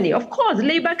 How many? Of course,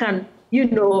 labor can,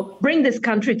 bring this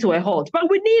country to a halt. But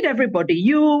we need everybody.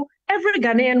 Every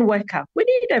Ghanaian worker. We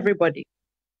need everybody.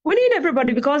 We need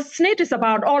everybody because SNIT is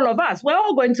about all of us. We're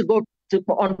all going to go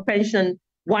on pension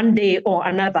one day or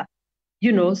another,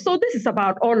 So this is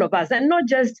about all of us and not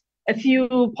just a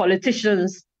few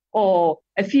politicians or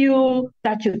a few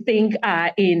that you think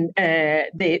are in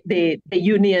the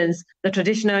unions, the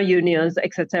traditional unions,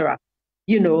 etc.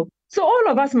 So all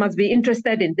of us must be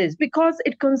interested in this because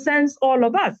it concerns all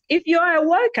of us. If you are a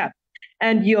worker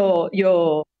and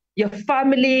your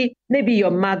family, maybe your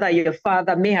mother, your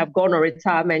father may have gone on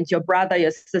retirement, your brother,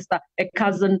 your sister, a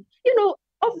cousin,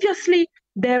 obviously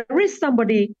there is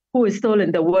somebody who is still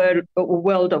in the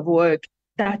world of work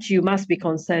that you must be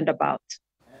concerned about,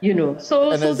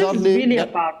 So this is really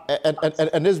about...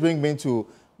 And this brings me to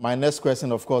my next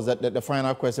question, of course, the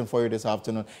final question for you this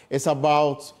afternoon. It's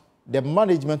about the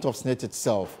management of SNIT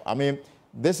itself. I mean,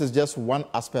 this is just one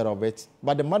aspect of it,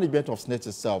 but the management of SNIT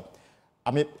itself,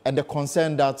 I mean, and the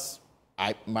concern that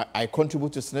I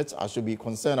contribute to SNIT, I should be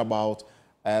concerned about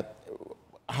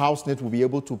how SNIT will be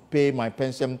able to pay my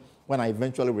pension when I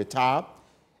eventually retire.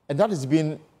 And that has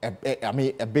been,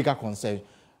 a bigger concern.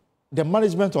 The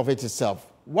management of it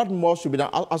itself, what more should be done?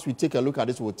 As we take a look at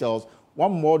these hotels, what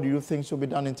more do you think should be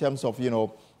done in terms of,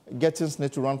 getting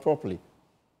SNIT to run properly?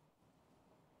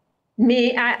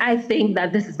 I think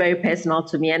that this is very personal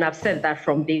to me, and I've said that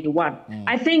from day one.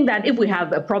 I think that if we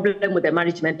have a problem with the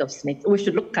management of SNIT, we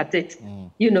should look at it.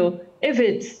 If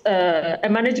it's a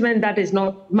management that is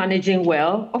not managing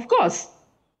well, of course,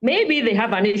 maybe they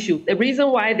have an issue. The reason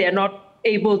why they're not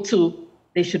able to,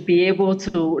 they should be able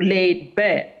to lay it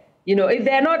bare. If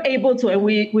they're not able to, and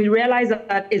we realize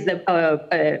that is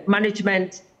a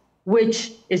management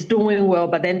which is doing well,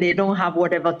 but then they don't have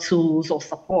whatever tools or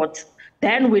support,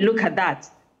 then we look at that.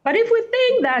 But if we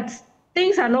think that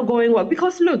things are not going well,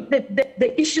 because look,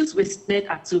 the issues with SNIT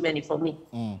are too many for me.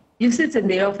 You sit in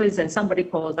the office and somebody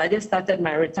calls, I just started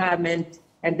my retirement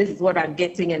and this is what I'm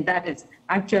getting, and that is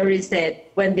actually said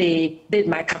when they did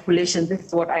my calculation, this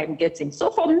is what I'm getting.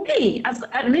 So for me, as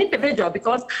an individual,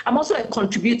 because I'm also a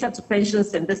contributor to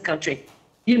pensions in this country,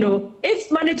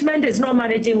 if management is not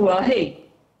managing well, hey.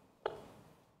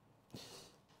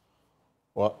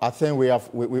 Well, I think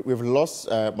we've lost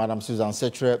Madam Susan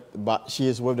Sekyere, but she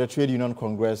is with the Trade Union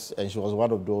Congress, and she was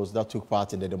one of those that took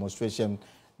part in the demonstration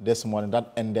this morning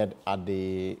that ended at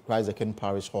the Christ the King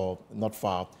Parish Hall, not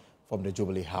far from the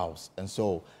Jubilee House. And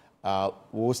so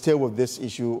We'll stay with this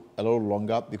issue a little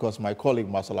longer because my colleague,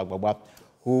 Marcel Agbagba,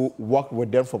 who worked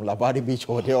with them from Labadi Beach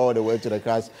Hotel all the way to the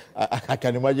Christ, I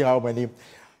can imagine how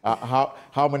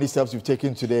many steps you've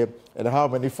taken today and how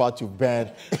many fat you've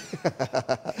burned.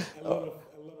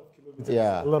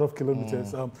 A lot of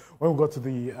kilometers. When we got to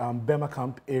the Bema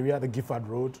Camp area, the Gifford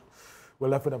Road, we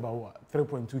left with about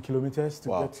 3.2 kilometers to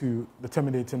get to the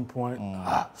terminating point.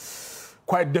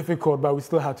 Quite difficult, but we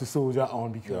still had to soldier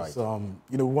on because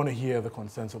we want to hear the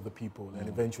concerns of the people, and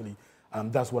eventually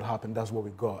that's what happened. That's what we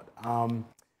got.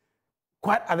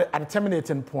 Quite at the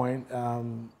terminating point.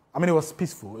 It was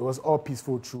peaceful. It was all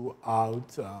peaceful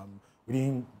throughout. We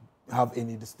didn't have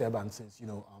any disturbances,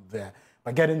 there.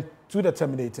 But getting to the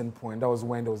terminating point, that was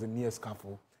when there was a near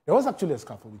scuffle. There was actually a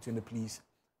scuffle between the police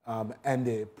and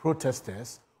the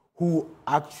protesters who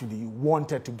actually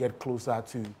wanted to get closer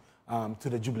to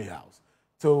the Jubilee House.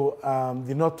 So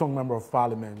the North Tongue Member of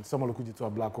Parliament, Samuel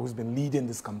Okudzeto Ablakwa, who's been leading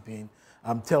this campaign,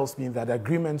 tells me that the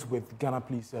agreement with Ghana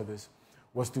Police Service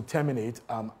was to terminate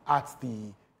at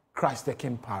the Christ the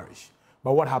King parish.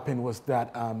 But what happened was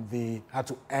that they had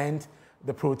to end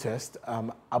the protest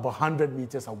about 100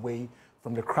 meters away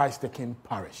from the Christ the King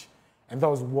parish. And that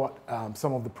was what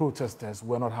some of the protesters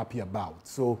were not happy about.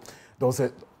 So there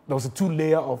was a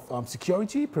two-layer of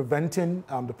security preventing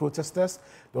the protesters.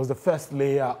 There was the first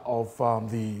layer of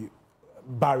the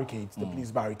barricades, the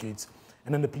police barricades.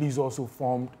 And then the police also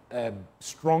formed a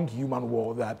strong human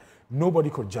wall that nobody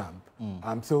could jump.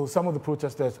 So some of the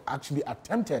protesters actually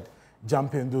attempted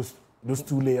jumping those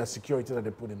two-layer security that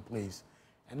they put in place.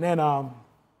 And then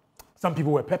some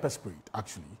people were pepper sprayed,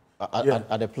 actually.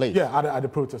 At the place? Yeah, at the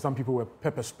protest. Some people were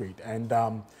pepper sprayed. And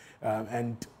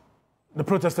the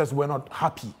protesters were not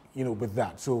happy, with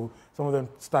that. So some of them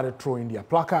started throwing their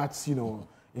placards,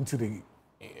 into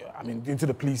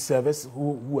the police service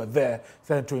who were there,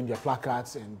 started throwing their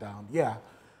placards. And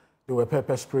they were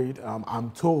pepper sprayed.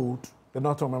 I'm told, the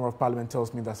North Tongue Member of Parliament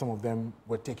tells me that some of them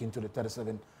were taken to the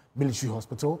 37 military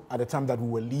hospital. At the time that we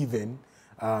were leaving,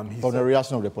 for the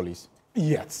reaction of the police?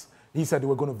 Yes. He said they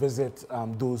were going to visit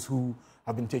those who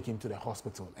have been taken to the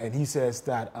hospital. And he says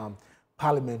that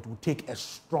Parliament will take a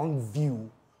strong view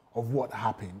of what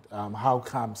happened. How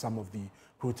come some of the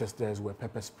protesters were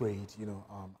pepper sprayed,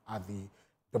 at the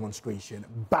demonstration.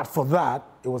 But for that,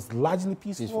 it was largely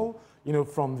peaceful.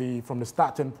 From the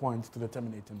starting point to the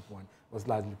terminating point, it was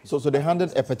largely peaceful. So they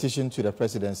handed a petition to the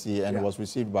presidency and it was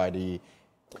received by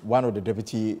one of the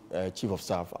deputy chief of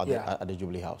staff at the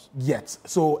Jubilee House. Yes.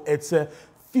 So it's a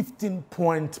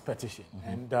 15-point petition,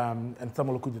 and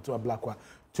Samuel Okudzeto Ablakwa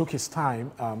took his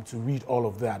time to read all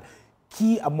of that.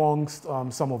 Key amongst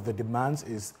some of the demands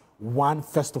is, one,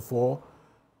 first of all,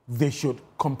 they should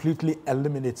completely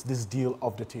eliminate this deal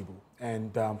off the table.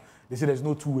 And they say there's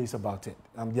no two ways about it.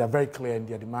 They are very clear in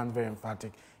their demand, very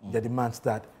emphatic. Their demands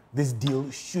that this deal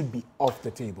should be off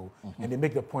the table. And they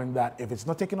make the point that if it's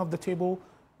not taken off the table,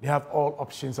 they have all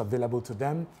options available to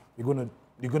them. They're going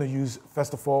to use,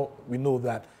 first of all, we know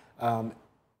that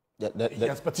he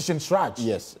has petition Shraj.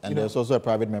 Yes, and there's also a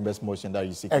private member's motion that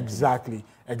you seek. Exactly.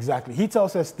 He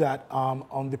tells us that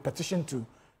on the petition to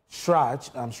Shraj,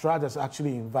 Shraj has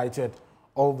actually invited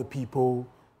all the people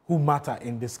who matter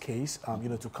in this case,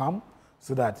 to come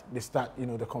so that they start,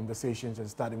 the conversations and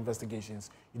start investigations,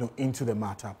 into the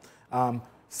matter.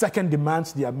 Second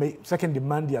demand they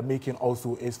are making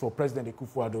also is for President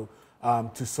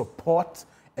Akufo-Addo to support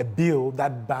a bill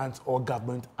that bans all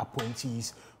government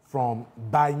appointees from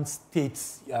buying state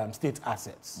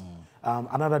assets.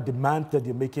 Another demand that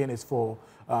they're making is for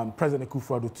President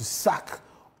Akufo-Addo to sack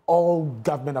all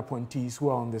government appointees who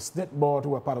are on the SNIT board,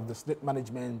 who are part of the SNIT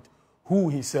management, who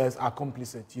he says are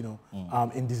complicit,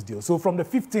 in this deal. So from the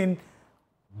 15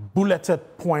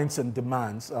 bulleted points and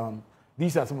demands,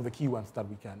 these are some of the key ones that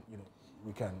we can.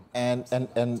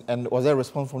 And was there a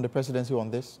response from the presidency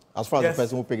on this, as far as the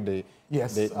person who picked the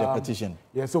petition?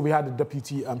 Yeah, so we had the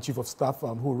deputy chief of staff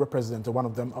who represented, one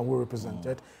of them who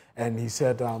represented, and he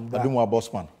said Adumwa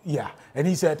Bosman. Yeah, and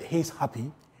he said he's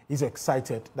happy, he's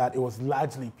excited that it was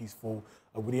largely peaceful.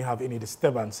 We didn't have any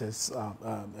disturbances,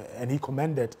 and he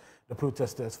commended the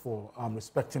protesters for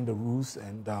respecting the rules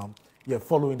and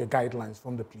following the guidelines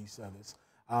from the police service.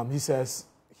 He says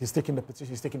he's taking the petition,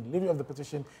 he's taking delivery of the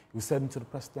petition, he'll send it to the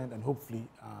president, and hopefully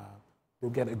they'll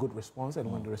get a good response.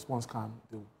 And when the response comes,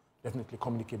 they'll definitely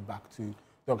communicate back to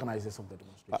the organizers of the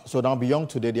demonstration. So now beyond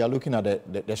today, they are looking at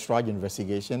the Shraj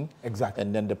investigation. Exactly.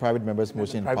 And then the private members'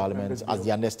 motion in Parliament as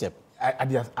their next step.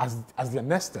 As their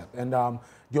next step. And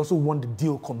they also want the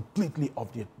deal completely off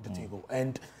the table.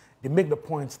 And they make the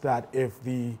point that if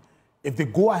they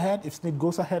go ahead, if SNIT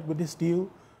goes ahead with this deal,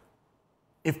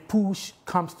 if push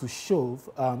comes to shove,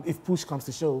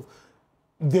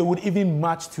 they would even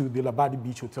march to the Labadi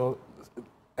Beach Hotel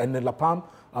and the La Palm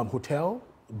Hotel,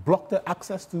 block the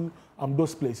access to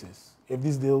those places. If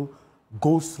this deal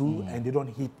goes through and they don't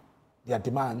hit their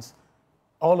demands,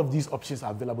 all of these options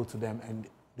are available to them and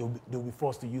they'll be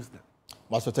forced to use them.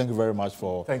 Master, thank you very much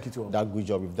for thank you to all. That good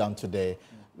job you've done today.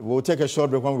 We'll take a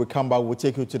short break. When we come back, we'll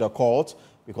take you to the court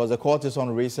because the court is on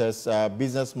recess.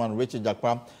 Businessman Richard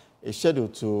Jakpa is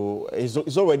scheduled to,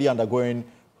 is already undergoing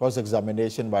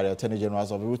cross-examination by the Attorney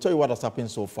General's office. We'll tell you what has happened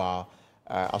so far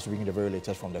as we bring the very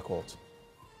latest from the court.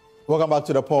 Welcome back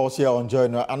to the pulse here on Joy.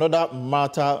 Another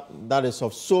matter that is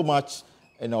of so much,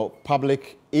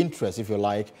 public interest, if you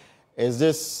like, is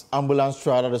this ambulance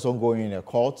trial that is ongoing in the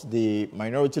court. The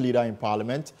minority leader in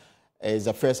Parliament is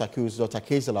the first accused, Dr.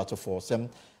 Sekyere Latofosem.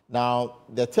 Now,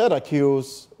 the third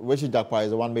accused, Richard Jakpa,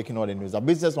 is the one making all the news. The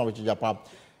businessman Richard Jakpa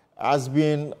has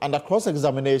been under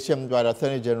cross-examination by the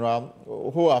Attorney General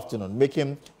whole afternoon,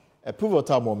 making a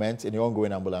pivotal moment in the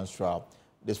ongoing ambulance trial.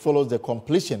 This follows the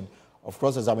completion of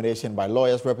cross-examination by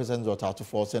lawyers representing Dr.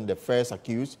 Latofosem, the first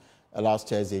accused, last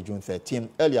Thursday, June 13.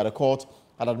 Earlier, the court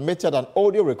had admitted an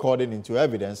audio recording into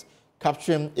evidence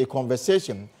capturing a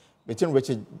conversation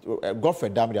between Godfrey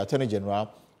Dam, the Attorney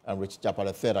General, and Richard Jakpa,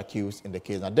 the third accused in the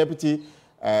case. Now, Deputy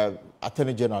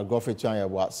Attorney General Godfrey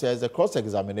Dam says the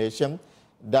cross-examination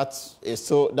that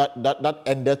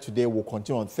ended today will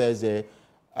continue on Thursday,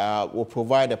 will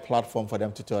provide a platform for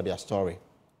them to tell their story.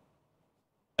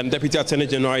 And Deputy Attorney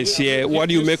General is here. What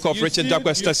do you make of Richard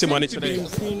Jakpa's testimony today? You've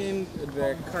seen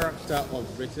the character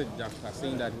of Richard Jakpa,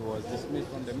 saying that he was dismissed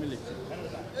from the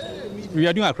military. We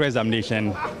are doing a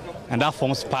cross-examination, and that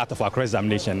forms part of our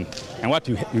cross-examination. And what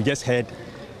you just heard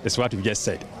is what you just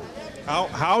said.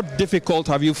 How difficult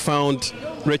have you found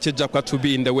Richard Jakpa to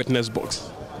be in the witness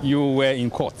box? You were in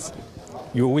court.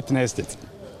 You witnessed it.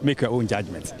 Make your own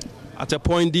judgment. At a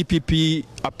point, DPP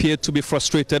appeared to be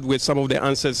frustrated with some of the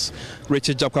answers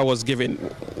Richard Jakpa was giving.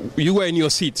 You were in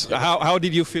your seat. How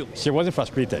did you feel? She wasn't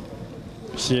frustrated.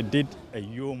 She did a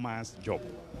yeoman's job.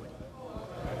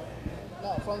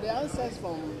 Now, from the answers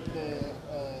from the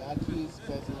accused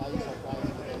person, are you surprised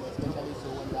with them, especially so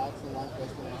when they're asking one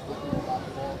question and taking about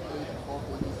 4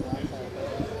 pages to answer?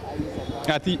 Are you surprised?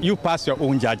 I think you pass your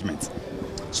own judgment.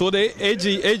 So the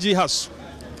AG has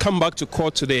come back to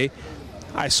court today.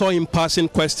 I saw him passing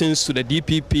questions to the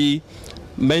DPP,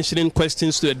 mentioning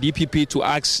questions to the DPP to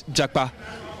ask Jakpa,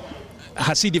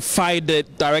 has he defied the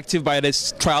directive by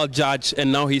this trial judge,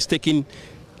 and now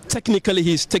technically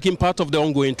he's taking part of the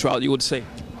ongoing trial, you would say?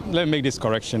 Let me make this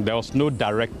correction. There was no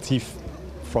directive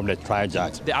from the trial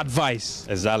judge. The advice.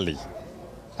 Exactly.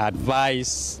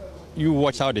 Advice, you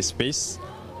watch out the space,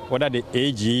 whether the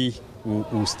AG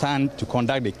will stand to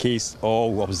conduct the case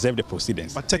or will observe the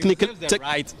proceedings. But technically,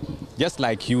 right, just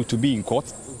like you, to be in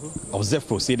court, observe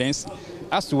proceedings.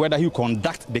 As to whether you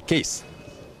conduct the case,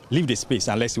 leave the space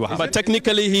unless you have. But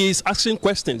technically, he is asking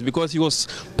questions because he was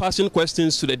passing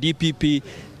questions to the DPP,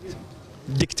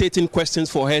 dictating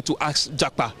questions for her to ask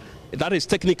Jakpa. That is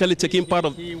technically taking part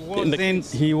of. He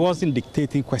wasn't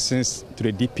dictating questions to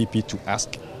the DPP to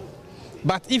ask.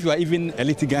 But if you are even a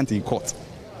litigant in court,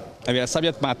 and you are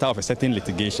subject matter of a certain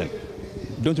litigation,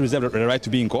 don't you reserve the right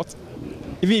to be in court?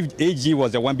 Even if AG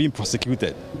was the one being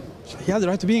prosecuted, he has the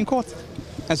right to be in court.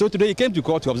 And so today he came to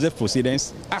court to observe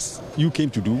proceedings, as you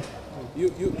came to do.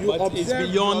 But it's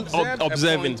beyond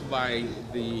observing. By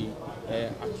the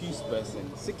accused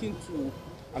person, seeking to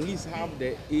at least have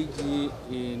the AG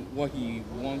in what he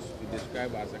wants to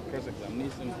describe as a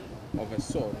cross-examination of a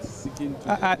sort, seeking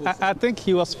to... I think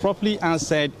he was properly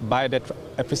answered by the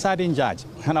presiding judge,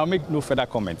 and I'll make no further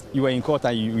comment. You were in court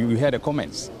and you heard the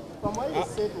comments. From what you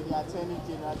said to the Attorney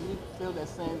General, do you feel the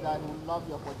same that he would love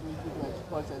the opportunity to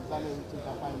cross-examine Richard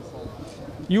Jakpa himself?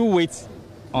 You wait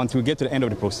until we get to the end of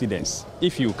the proceedings.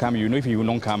 If you come, you know. If you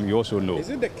don't come, you also know. Is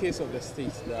it the case of the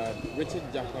state that Richard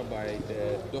Jakpa, by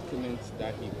the documents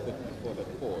that he put before the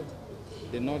court,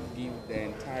 did not give the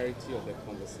entirety of the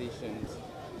conversations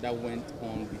that went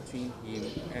on between him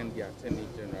and the Attorney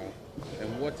General,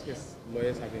 and what his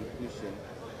lawyers have been pushing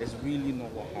is really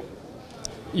not what happened?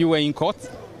 You were in court.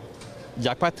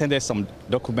 Jakpa tendered some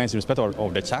documents in respect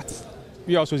of the chat.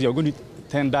 We also are going to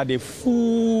tender the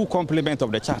full complement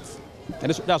of the chat.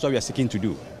 And that's what we are seeking to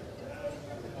do.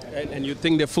 And you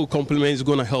think the full complement is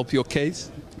going to help your case?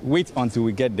 Wait until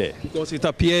we get there. Because it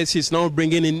appears he's now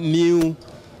bringing in new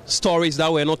stories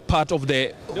that were not part of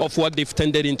what they've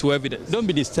tendered into evidence. Don't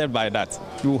be disturbed by that.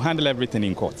 You will handle everything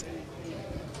in court.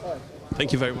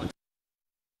 Thank you very much.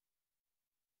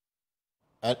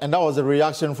 And that was a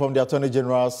reaction from the Attorney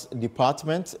General's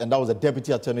department, and that was the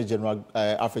Deputy Attorney General,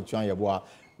 Alfred Chuan-Yeboah,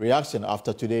 reaction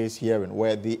after today's hearing,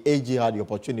 where the AG had the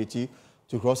opportunity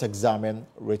to cross-examine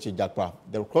Richard Jakpa.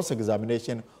 The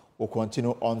cross-examination will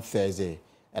continue on Thursday.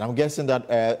 And I'm guessing that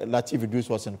Latif Idris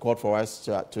was in court for us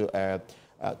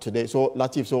today. So,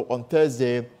 Latif, so on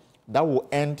Thursday, that will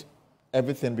end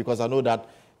everything, because I know that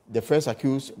the first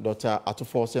accused, Dr.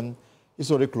 Atufosim, he's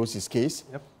already closed his case.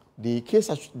 Yep. The case,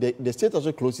 the state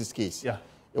also closed his case. Yeah.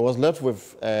 It was left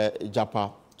with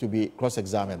Jakpa to be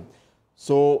cross-examined.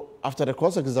 So after the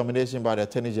cross-examination by the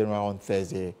Attorney General on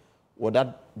Thursday, will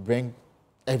that bring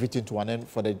everything to an end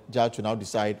for the judge to now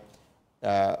decide,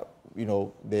 you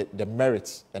know, the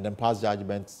merits and then pass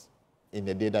judgments in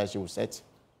the day that she will set?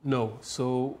 No.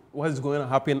 So what is going to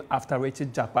happen after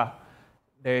Richard Jakpa?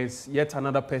 There is yet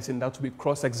another person that will be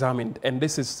cross-examined, and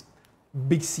this is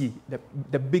Big C,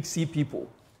 the Big C people.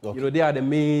 Okay. You know, they are the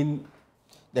main...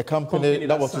 The company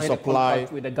that was to supply...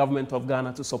 with the government of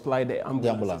Ghana to supply the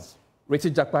ambulance.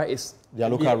 Richard Jakpa is the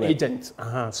local agent.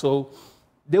 So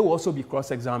they will also be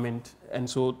cross-examined. And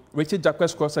so Richard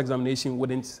Jakpa's cross-examination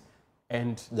wouldn't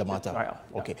end the matter. Trial.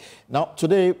 Okay. Yeah. Now,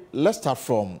 today, let's start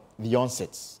from the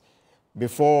onset.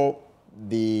 Before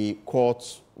the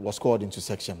court was called into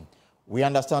section, we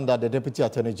understand that the Deputy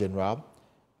Attorney General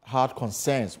had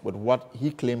concerns with what he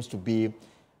claims to be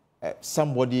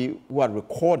somebody who had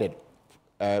recorded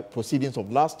proceedings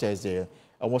of last Thursday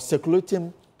and was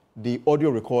circulating the audio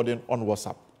recording on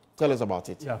WhatsApp. Tell us about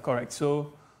it. Yeah, correct.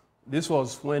 So this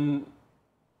was when,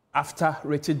 after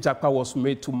Richard Jakpa was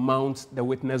made to mount the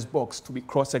witness box to be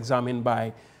cross-examined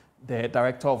by the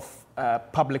Director of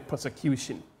Public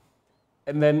Prosecution.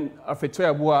 And then Alfred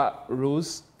Chuan-Yeboah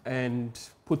rose and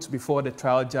put before the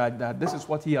trial judge that this is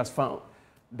what he has found,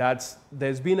 that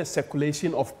there's been a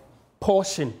circulation of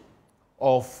portion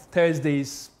of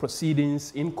Thursday's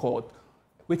proceedings in court,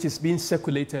 which is being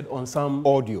circulated on some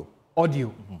audio,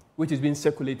 which is being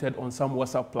circulated on some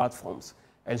WhatsApp platforms.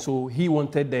 And so he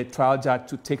wanted the trial judge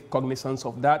to take cognizance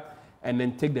of that and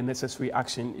then take the necessary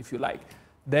action, if you like.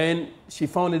 Then she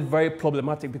found it very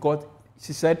problematic because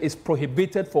she said it's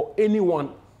prohibited for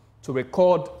anyone to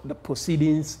record the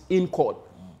proceedings in court.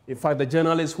 In fact, the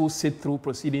journalists who sit through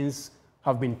proceedings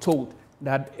have been told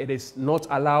that it is not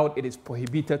allowed, it is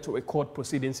prohibited to record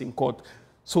proceedings in court.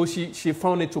 So she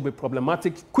found it to be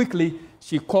problematic. Quickly,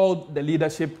 she called the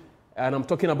leadership, and I'm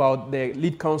talking about the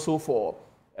lead counsel for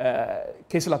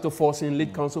Kesi Latto-Forson,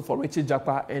 lead counsel for Richard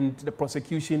Jakpa, and the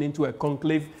prosecution into a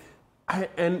conclave.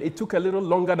 And it took a little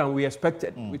longer than we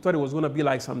expected. We thought it was going to be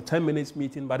like some 10 minutes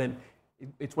meeting, but then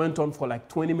it went on for like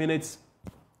 20 minutes.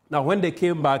 Now, when they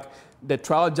came back, the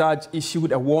trial judge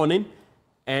issued a warning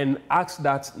and asked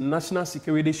that national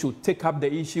security should take up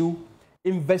the issue,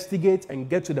 investigate and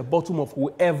get to the bottom of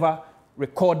whoever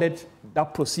recorded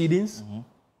that proceedings.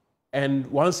 And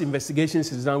once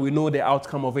investigations is done, we know the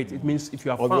outcome of it. It means if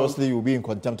you are found... Obviously, you'll be in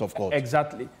contempt of court.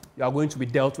 Exactly. You are going to be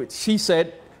dealt with. She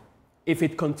said if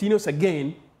it continues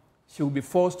again, she will be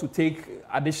forced to take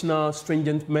additional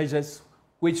stringent measures,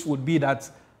 which would be that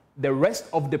the rest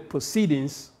of the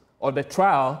proceedings or the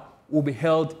trial will be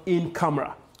held in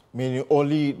camera. Meaning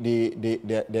only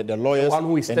the lawyers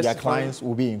and their clients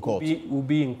will be in court. Will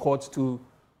be in court to,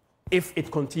 if it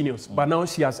continues. But now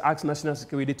she has asked national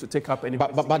security to take up any...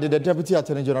 But did the Deputy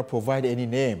Attorney General provide any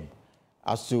name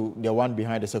as to the one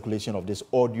behind the circulation of this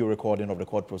audio recording of the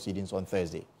court proceedings on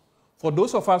Thursday? For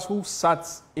those of us who sat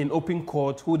in open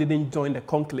court, who didn't join the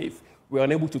conclave, we were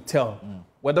unable to tell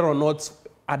whether or not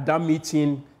at that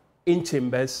meeting in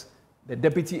chambers, the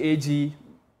Deputy AG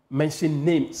mentioned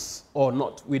names or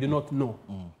not. We do not know.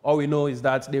 All we know is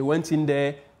that they went in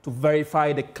there to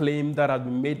verify the claim that had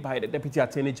been made by the Deputy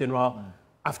Attorney General,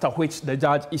 after which the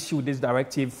judge issued this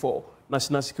directive for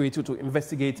national security to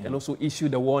investigate and also issue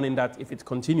the warning that if it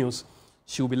continues,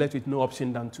 she will be left with no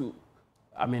option than to,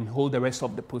 hold the rest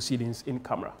of the proceedings in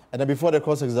camera. And then before the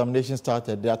cross-examination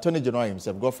started, the Attorney General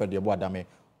himself, Godfred Yeboah-Dame,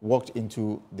 walked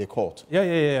into the court.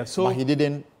 Yeah. So, but he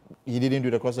didn't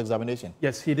do the cross-examination?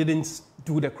 Yes, he didn't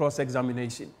do the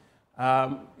cross-examination.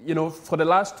 For the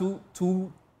last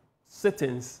two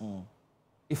sittings,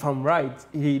 if I'm right,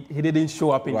 he didn't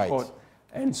show up in court.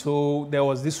 And so there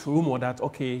was this rumor that,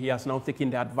 okay, he has now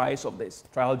taken the advice of this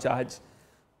trial judge.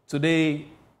 Today,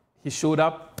 he showed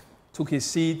up, took his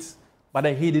seat, but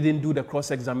then he didn't do the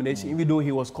cross-examination, even though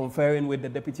he was conferring with the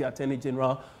Deputy Attorney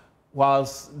General,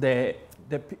 whilst the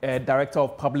Director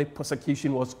of Public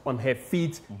Prosecution was on her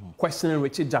feet questioning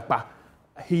Richard Jakpa.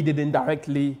 He didn't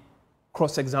directly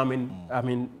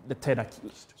cross-examine, the third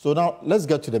accused. So now let's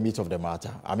get to the meat of the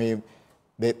matter.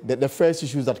 The first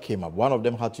issues that came up, one of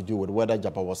them had to do with whether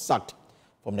Jakpa was sacked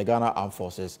from the Ghana Armed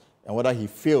Forces and whether he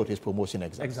failed his promotion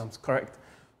exams. Correct.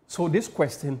 So this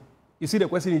question, you see the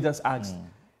question he just asked.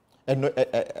 And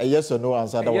a yes or no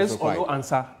answer that was required. Yes or no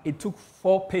answer. It took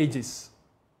 4 pages.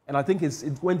 And I think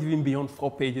it went even beyond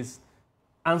 4 pages.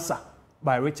 Answer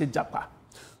by Richard Jakpa.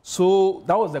 So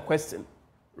that was the question.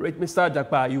 Mr.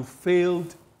 Jakpa, you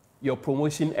failed your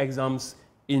promotion exams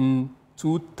in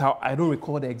 2000. I don't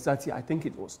recall the exact year. I think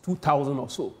it was 2000 or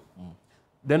so.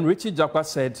 Then Richard Jakpa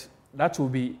said that will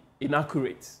be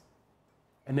inaccurate.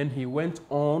 And then he went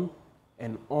on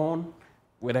and on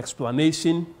with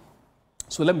explanation.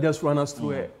 So let me just run us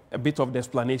through a bit of the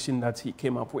explanation that he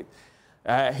came up with.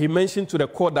 He mentioned to the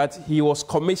court that he was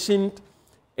commissioned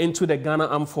into the Ghana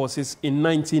Armed Forces in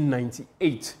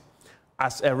 1998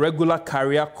 as a regular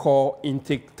Career Corps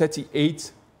Intake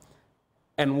 38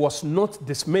 and was not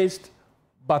dismissed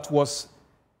but was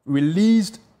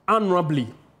released honorably.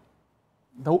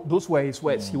 Those were his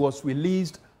words. He was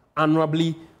released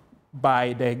honorably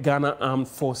by the Ghana Armed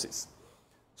Forces.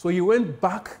 So he went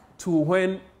back to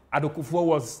when Adokufo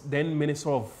was then Minister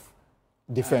of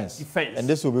Defense. And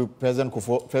this will be President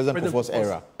Kufuor's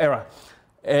era.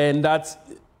 And that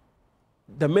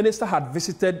the minister had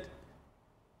visited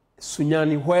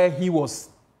Sunyani, where he was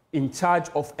in charge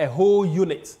of a whole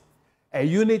unit. A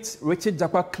unit Richard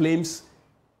Jakpa claims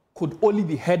could only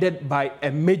be headed by a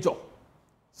major,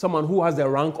 someone who has the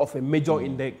rank of a major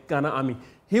in the Ghana Army.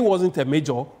 He wasn't a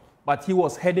major, but he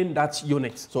was heading that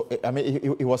unit. So, I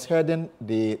mean, he was heading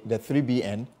the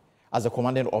 3BN as a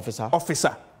commanding officer.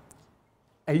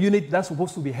 A unit that's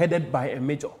supposed to be headed by a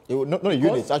major. Not a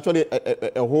unit. It's actually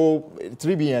a whole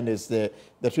 3BN is the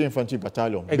 3 Infantry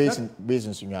Battalion based in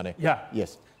Sunyani. Yeah.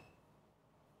 Yes.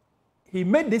 He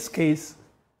made this case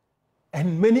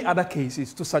and many other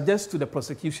cases to suggest to the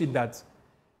prosecution that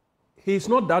he is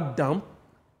not that dumb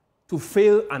to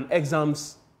fail an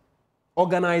exams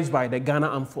organized by the Ghana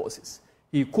Armed Forces.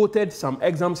 He quoted some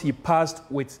exams he passed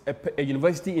with a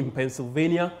university in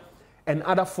Pennsylvania and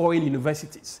other foreign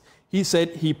universities. He said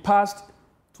he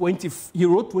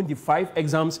wrote 25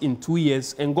 exams in 2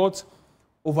 years and got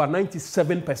over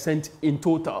 97% in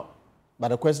total. But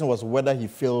the question was whether he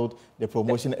failed the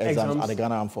promotion exams at the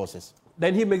Ghana Armed Forces.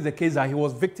 Then he makes the case that he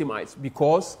was victimized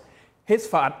because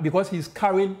he's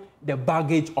carrying the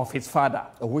baggage of his father.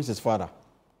 Who is his father?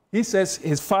 He says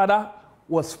his father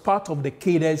was part of the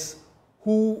cadres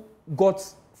who got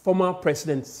former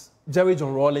President Jerry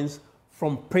John Rawlings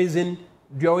from prison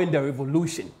during the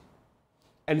revolution.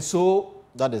 And so...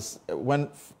 That is when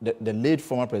the late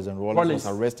former President Rawlings was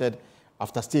arrested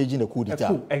after staging a coup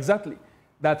d'etat. Exactly.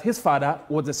 That his father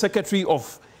was the secretary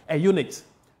of a unit,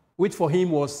 which for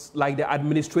him was like the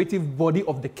administrative body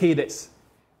of the cadres.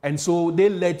 And so they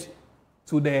led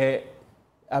to the,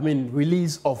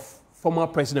 release of former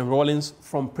President Rawlings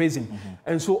from prison.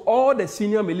 And so all the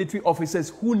senior military officers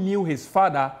who knew his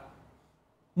father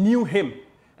knew him.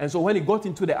 And so when he got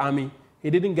into the army, he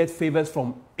didn't get favors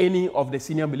from any of the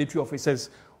senior military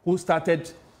officers who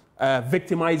started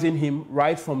victimizing him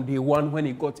right from day one when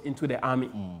he got into the army.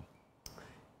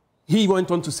 He went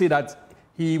on to say that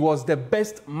he was the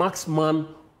best marksman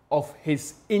of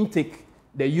his intake,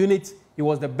 the unit. He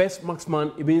was the best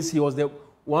marksman. It means he was the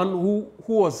one who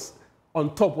was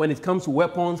on top when it comes to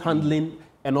weapons handling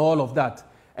and all of that.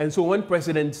 And so when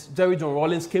President Jerry John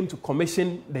Rawlings came to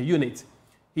commission the unit,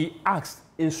 he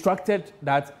instructed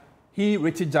that he,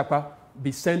 Richard Jakpa,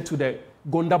 be sent to the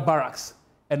Gonda barracks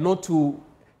and not to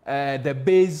the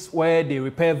base where they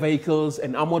repair vehicles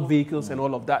and armored vehicles and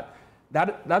all of that.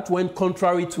 That went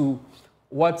contrary to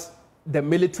what the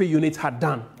military unit had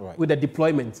done with the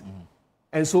deployment.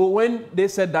 And so when they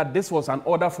said that this was an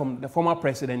order from the former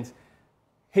president,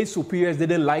 his superiors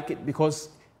didn't like it because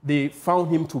they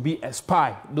found him to be a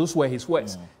spy. Those were his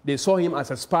words. They saw him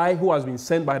as a spy who has been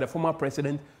sent by the former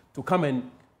president to come and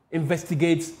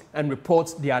investigate and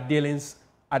report their dealings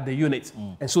at the unit.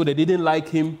 And so they didn't like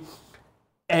him.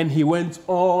 And he went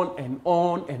on and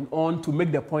on and on to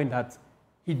make the point that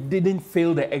he didn't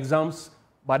fail the exams,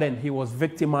 but then he was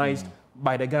victimized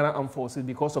by the Ghana Armed Forces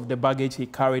because of the baggage he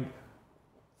carried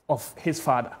of his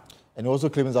father. And he also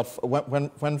claims that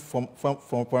when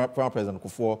former President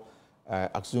Kufuor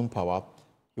assumed power,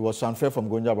 he was transferred from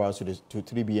Gonja Barracks to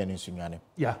 3BN in Sunyani.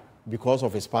 Yeah. Because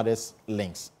of his father's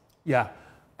links. Yeah.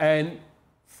 And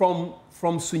from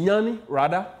Sunyani,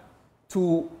 rather,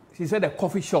 to, he said, a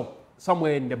coffee shop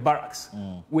somewhere in the barracks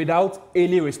without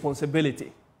any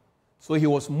responsibility. So he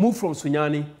was moved from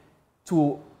Sunyani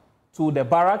to the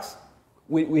barracks.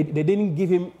 They didn't give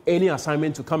him any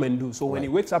assignment to come and do. So when he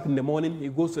wakes up in the morning, he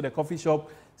goes to the coffee shop,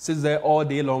 sits there all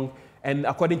day long. And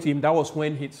according to him, that was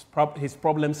when his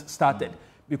problems started.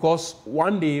 because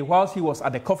one day, whilst he was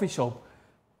at the coffee shop,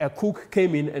 a cook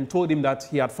came in and told him that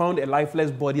he had found a lifeless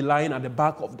body lying at the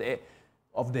back of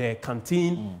the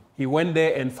canteen. He went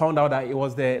there and found out that it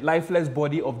was the lifeless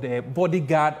body of the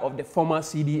bodyguard of the former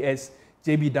CDS,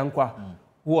 J.B. Dankwa,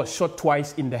 who was shot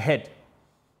twice in the head.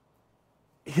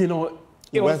 You know,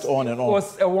 it went on and on. It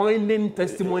was a winding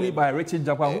testimony by Richard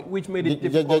Japa, which made it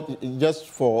difficult. Just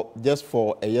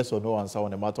for a yes or no answer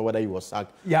on the matter whether he was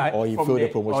sacked or he failed the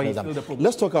promotion exam.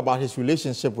 Let's talk about his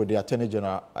relationship with the Attorney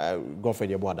General, Godfrey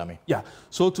Adame. Yeah.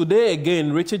 So today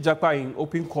again, Richard Japa in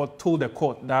open court told the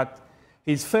court that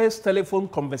his first telephone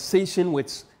conversation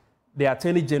with the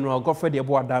Attorney General, Godfrey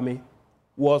Adame,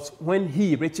 was when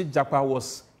he, Richard Japa,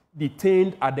 was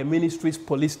detained at the ministry's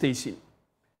police station,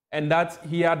 and that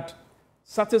he had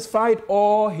satisfied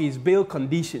all his bail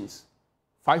conditions.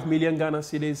 5 million Ghana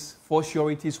cedis, 4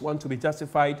 sureties, 1 to be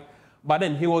justified. But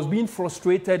then he was being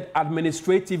frustrated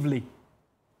administratively.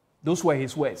 Those were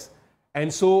his words.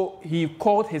 And so he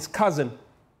called his cousin,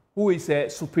 who is a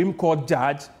Supreme Court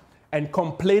judge, and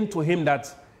complained to him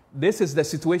that this is the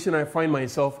situation I find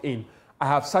myself in. I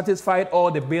have satisfied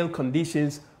all the bail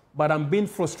conditions, but I'm being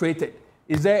frustrated.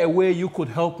 Is there a way you could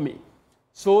help me?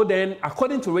 So then,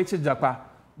 according to Richard Japa,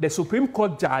 the Supreme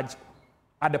Court judge,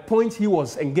 at the point he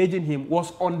was engaging him,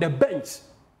 was on the bench.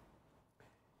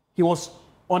 He was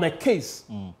on a case.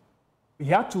 He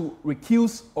had to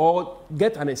recuse or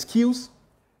get an excuse,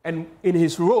 and in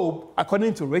his robe,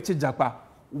 according to Richard Japa,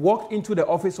 walked into the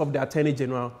office of the Attorney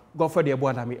General, Godfrey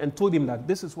Adame, and told him that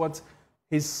this is what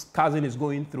his cousin is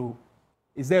going through.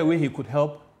 Is there a way he could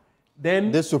help?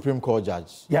 Then this Supreme Court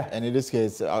judge, and in this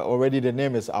case, already the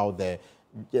name is out there.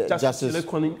 Justice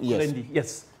Kolendi,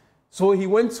 yes. So he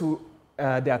went to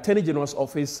the Attorney General's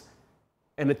office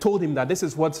and told him that this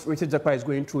is what Richard Japa is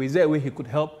going through. Is there a way he could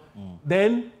help?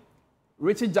 Then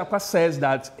Richard Japa says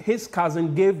that his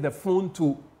cousin gave the phone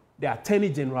to the Attorney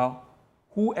General,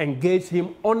 who engaged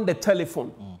him on the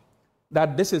telephone,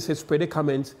 that this is his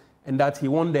predicament and that he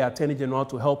wanted the Attorney General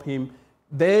to help him.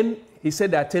 Then he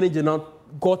said the Attorney General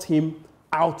got him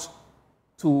out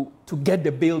to get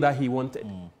the bail that he wanted.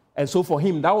 And so for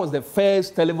him, that was the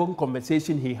first telephone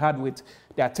conversation he had with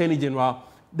the Attorney General.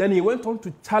 Then he went on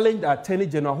to challenge the Attorney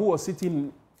General, who was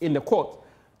sitting in the court,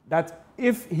 that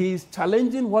if he's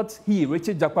challenging what he,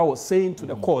 Richard Japa, was saying to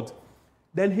the court,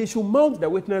 then he should mount the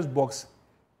witness box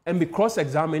and be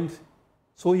cross-examined,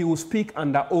 so he will speak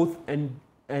under oath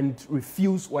and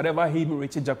refuse whatever him,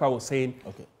 Richard Japa, was saying.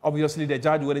 Obviously, the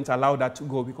judge wouldn't allow that to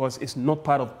go because it's not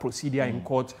part of procedure in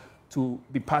court to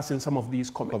be passing some of these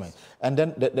comments. And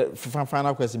then the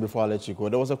final question before I let you go.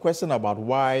 There was a question about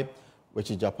why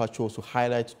Richard Japa chose to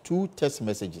highlight 2 text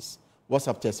messages,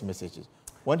 WhatsApp text messages,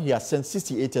 when he has sent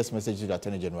 68 text messages to the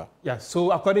Attorney General. Yeah,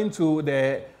 so according to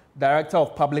the Director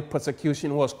of Public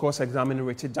Prosecution, who was cross-examining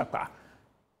Richard Japa,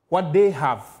 what they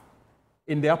have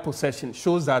in their possession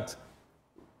shows that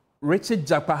Richard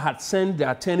Japa had sent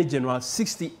the Attorney General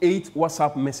 68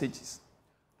 WhatsApp messages.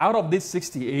 Out of these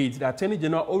 68, the Attorney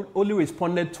General only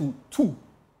responded to 2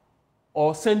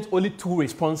 or sent only 2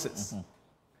 responses.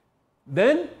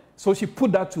 Then, so she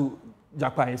put that to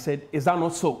Japa and said, is that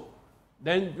not so?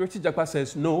 Then Richard Japa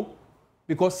says no,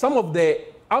 because out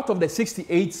of the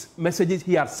 68 messages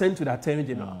he had sent to the Attorney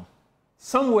General,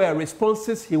 some were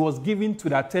responses he was giving to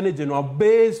the Attorney General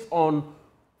based on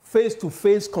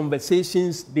face-to-face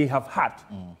conversations they have had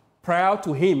prior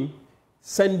to him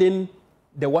sending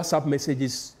the WhatsApp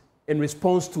messages in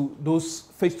response to those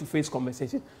face-to-face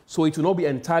conversations. So it will not be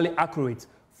entirely accurate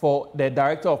for the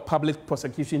Director of Public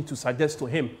Prosecution to suggest to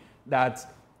him that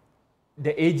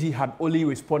the AG had only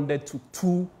responded to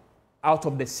 2 out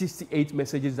of the 68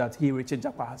 messages that he, Richard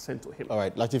Japa, has sent to him. All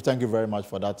right, Latif, thank you very much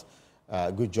for that.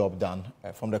 Good job done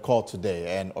from the court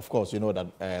today. And of course, you know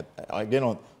that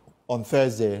again on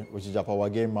Thursday, Richard Japa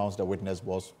again mounts the witness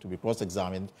box to be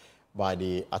cross-examined by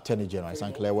the Attorney General. It's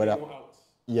unclear whether...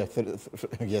 Yeah,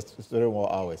 yes, 3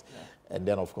 more hours. Yeah. And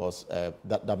then, of course,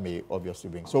 that may obviously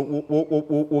bring. So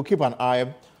we'll keep an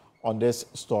eye on this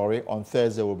story. On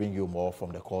Thursday, we'll bring you more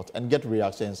from the court and get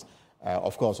reactions,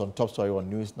 of course, on Top Story,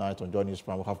 on Newsnight, on Joy News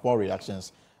Prime. We'll have more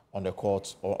reactions on the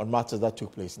court or on matters that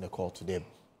took place in the court today.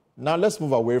 Now, let's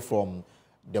move away from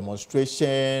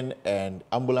demonstration and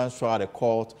ambulance trial at the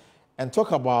court and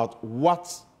talk about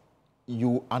what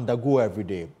you undergo every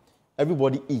day.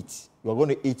 Everybody eats. You're going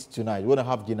to eat tonight. You're going to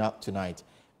have dinner tonight.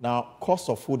 Now, cost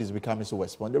of food is becoming so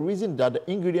expensive. The reason that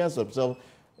the ingredients themselves,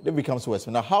 they become so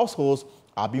expensive. Now, households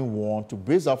are being warned to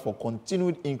brace up for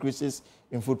continued increases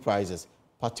in food prices,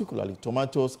 particularly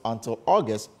tomatoes, until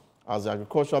August, as the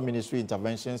Agricultural Ministry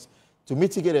interventions to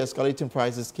mitigate escalating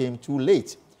prices came too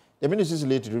late. The ministry's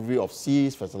late delivery of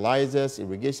seeds, fertilizers,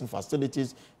 irrigation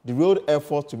facilities derailed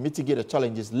efforts to mitigate the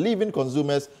challenges, leaving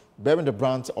consumers bearing the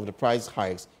brunt of the price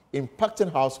hikes,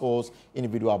 impacting households'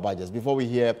 individual budgets. Before we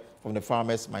hear from the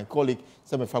farmers, my colleague,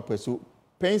 Sekyere Fakpesu,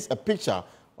 paints a picture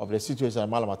of the situation at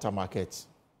Malamata Market.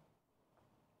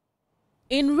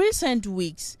 In recent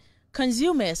weeks,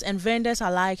 consumers and vendors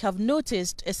alike have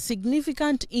noticed a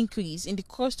significant increase in the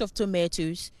cost of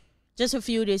tomatoes. Just a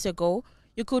few days ago,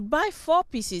 you could buy 4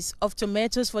 pieces of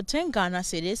tomatoes for 10 Ghana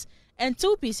cedis and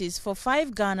 2 pieces for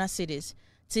 5 Ghana cedis.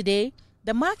 Today,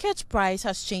 the market price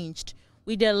has changed,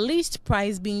 with the least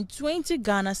price being 20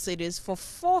 Ghana cedis for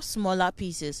 4 smaller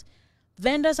pieces.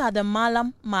 Vendors at the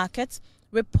Malam market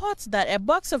report that a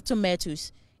box of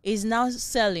tomatoes is now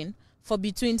selling for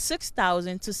between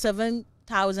 6,000 to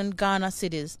 7,000 Ghana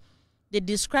cedis. They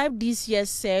describe this year's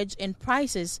surge in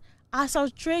prices as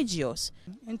outrageous.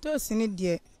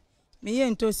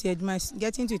 Getting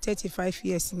to 35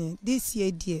 years this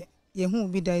year, dear,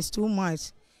 that is too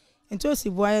much. And toast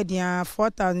is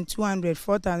 4,200,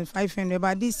 4,500,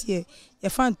 but this year, you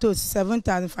found toast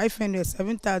 7,500,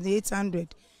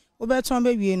 7,800. Over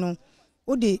baby,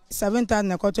 o de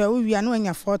 7,000 quarter, we are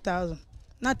knowing 4,000,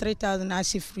 not 3,000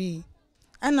 actually free.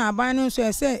 And now buying so I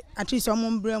say at least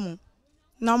some bremo.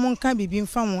 No one can be being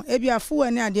found. If you are full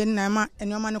and I didn't and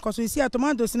your man because we see a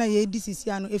tomatoes in a this is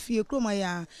if you chroma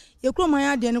ya,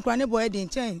 then you can't boy in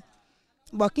chain.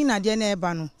 Bakina dene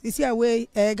bano. This year way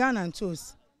a gun and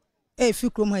toast. A few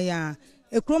chroma ya,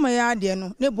 a chroma ya, dear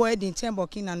no boy in chain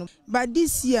bakina. But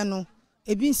this year no.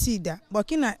 Ebin sida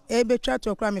Burkina ebe try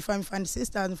to cry me find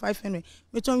 6,500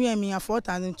 me ton we me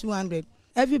 4,200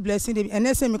 every blessing dey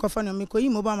and say me ko fa no me ko yi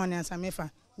mobile money answer me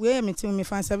fa we me till me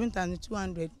find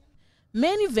 7,200.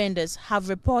 Many vendors have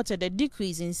reported a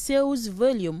decrease in sales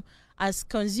volume as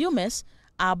consumers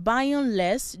are buying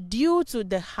less due to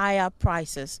the higher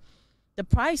prices. The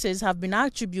prices have been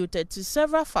attributed to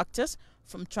several factors,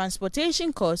 from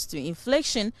transportation costs to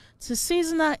inflation to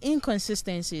seasonal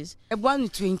inconsistencies.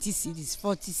 120 cedis,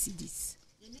 40 cedis.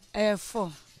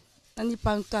 4. Ani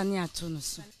panto ani atono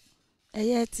so.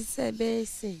 Ti se be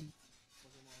say.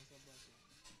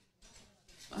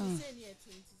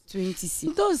 20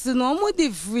 cedis. Those no mo de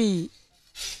free.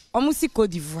 Omo si Côte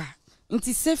d'Ivoire.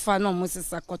 Nti sefa no mo se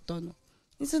sakotono.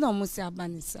 Nti no mo se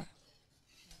abanisa.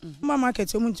 Market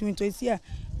omo ntimi to isi a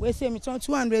we say me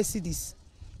 200 cedis.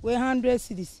 We 100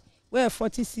 cedis, we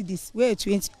 40 cedis, we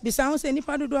 20. Besides, say ni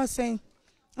pado do saying,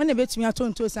 when they bet me at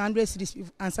 100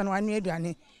 cedis and san 1 year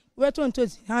dwane. We 100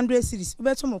 cedis, we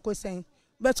bet moko saying,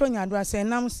 bet on your do saying,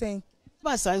 now saying.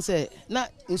 Basan say, na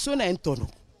inso na entono,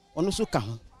 ono so ka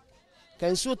ho. Ka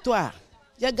inso to a,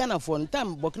 ya Ghana for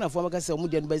time Burkina for maka say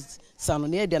omude be sano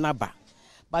na e de na ba.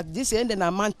 But this end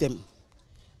na mantem.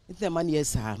 It man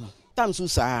yes ha no. Tam so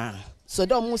sa. So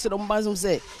don't move to the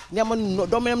say, Yaman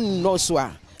Dominion no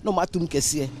swa, no matum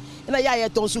kese. And I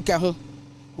ton suka home.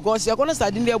 Because you're going to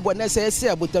start in there, but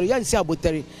say, Buttery, and say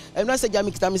Buttery, and I say,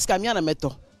 Jamaica, Miana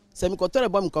Meto, Semicotora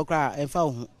Bomb Cockra, and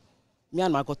found Mian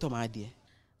my dear.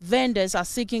 Vendors are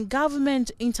seeking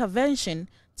government intervention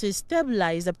to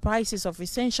stabilize the prices of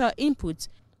essential inputs.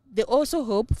 They also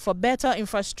hope for better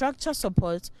infrastructure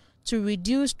support to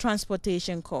reduce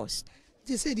transportation costs.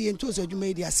 They say the entos you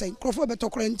made their saying, Crawford better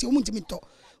current, Muntimito,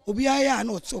 Obiaya,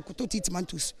 not so Kototi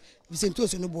Mantus,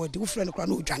 Vicentos no boy, the friend of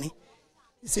Crano Johnny,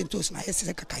 Vicentos, my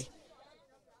Kakai.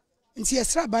 And see a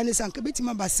Strabanis and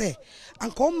Kabitima Basse,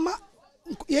 and come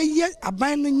yet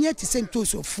abandon yet to send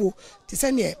Toso of 4 to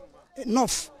send ye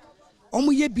north.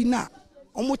 Omo ye bina,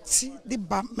 Omoti the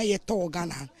Bam may a tall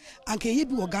Ghana, and can ye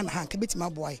be Ghana,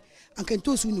 Kabitima boy, and can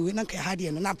Tosu no Nanka Hadi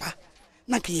and Napa,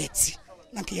 Nanka yet,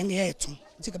 Nanka young yeton.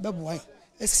 Take a boy.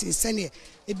 Send it.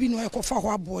 A bino a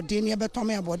cofa board, near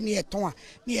Betome about near Toma,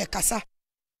 near Casa.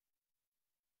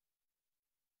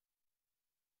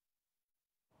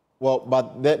 Well,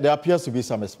 but there appears to be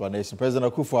some explanation.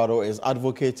 President Akufo-Addo is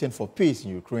advocating for peace in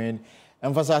Ukraine,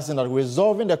 emphasizing that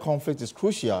resolving the conflict is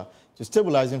crucial to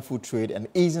stabilizing food trade and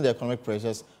easing the economic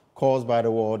pressures caused by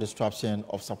the war disruption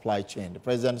of supply chain. The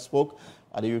president spoke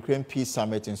at the Ukraine Peace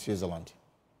Summit in Switzerland.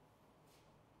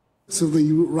 So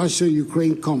the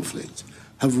Russia-Ukraine conflict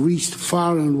have reached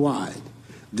far and wide,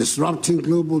 disrupting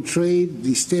global trade,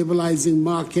 destabilizing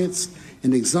markets,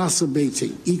 and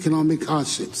exacerbating economic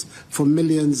hardships for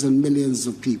millions and millions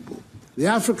of people. The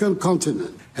African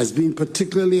continent has been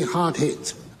particularly hard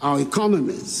hit. Our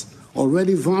economies,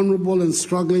 already vulnerable and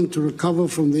struggling to recover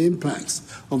from the impacts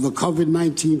of the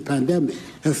COVID-19 pandemic,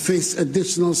 have faced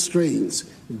additional strains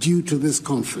due to this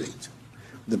conflict.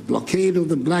 The blockade of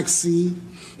the Black Sea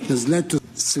has led to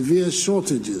severe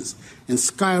shortages and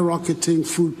skyrocketing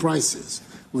food prices,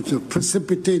 which have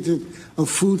precipitated a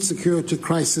food security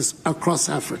crisis across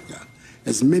Africa,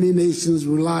 as many nations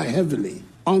rely heavily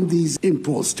on these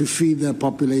imports to feed their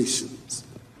populations.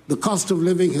 The cost of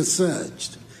living has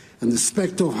surged, and the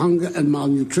specter of hunger and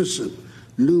malnutrition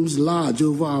looms large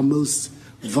over our most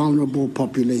vulnerable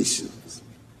populations.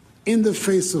 In the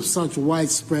face of such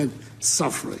widespread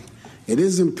suffering, it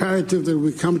is imperative that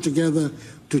we come together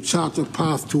to chart a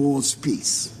path towards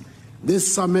peace.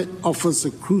 This summit offers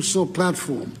a crucial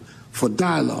platform for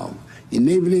dialogue,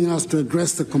 enabling us to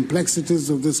address the complexities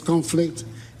of this conflict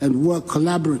and work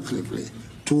collaboratively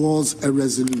towards a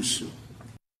resolution.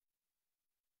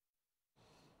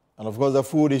 And of course, the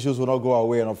food issues will not go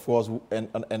away, and of course,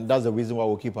 and that's the reason why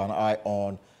we'll keep an eye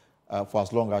on for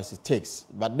as long as it takes.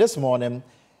 But this morning,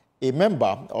 a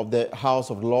member of the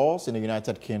House of Lords in the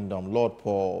United Kingdom, Lord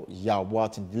Paul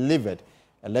Yawati, delivered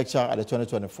a lecture at the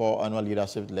 2024 Annual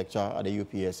Leadership Lecture at the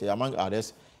UPSA. Among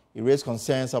others, he raised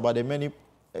concerns about the many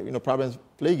problems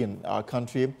plaguing our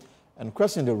country and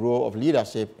questioned the role of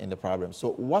leadership in the problem.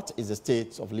 So what is the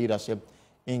state of leadership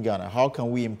in Ghana? How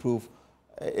can we improve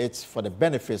it for the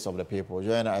benefits of the people?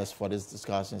 Join us for this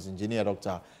discussion is Engineer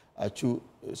Dr. Chu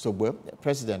Sobwe,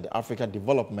 President of the Africa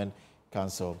Development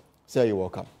Council. Sir, you're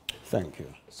welcome. Thank you.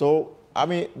 So, I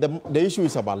mean, the issue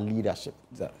is about leadership.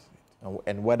 That's it.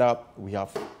 And whether we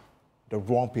have the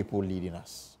wrong people leading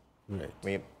us. Right. I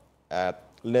mean,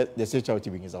 the state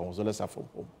charity begins at home, so let's have from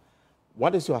home.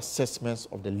 What is your assessment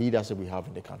of the leadership we have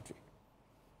in the country?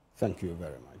 Thank you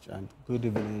very much, and good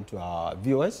evening to our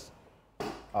viewers.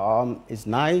 It's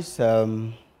nice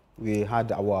we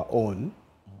had our own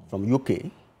from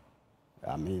UK,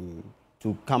 I mean,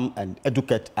 to come and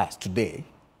educate us today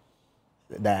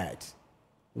that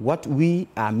what we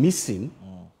are missing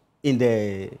in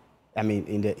the,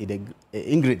 in the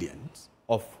ingredients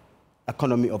of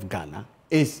economy of Ghana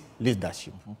is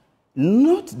leadership.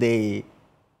 Not the,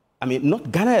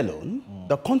 not Ghana alone,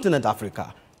 the continent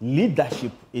Africa.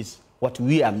 Leadership is what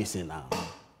we are missing now.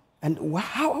 And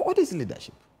what is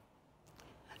leadership?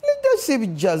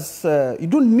 Leadership just, you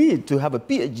don't need to have a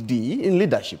PhD in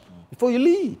leadership before you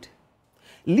lead.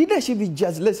 Leadership is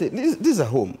just, let's say, this is a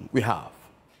home we have.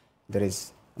 There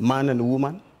is a man and a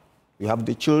woman. You have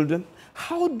the children.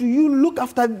 How do you look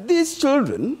after these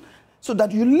children so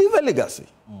that you leave a legacy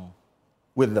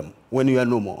with them when you are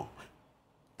no more?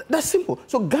 That's simple.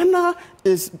 So Ghana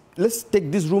is, let's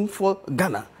take this room for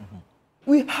Ghana.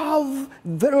 We have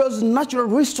various natural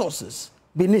resources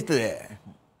beneath there.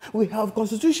 We have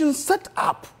constitutions set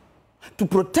up to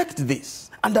protect this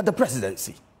under the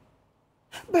presidency.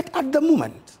 But at the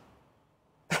moment,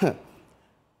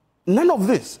 none of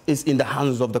this is in the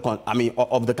hands of the,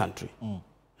 of the country.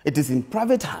 It is in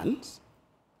private hands.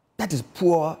 That is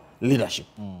poor leadership.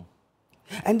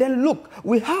 And then look,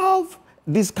 we have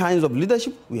these kinds of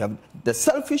leadership. We have the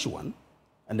selfish one,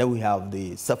 and then we have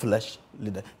the selfless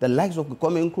leader, the likes of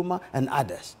Kwame Nkrumah and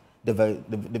others.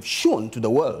 They've shown to the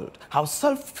world how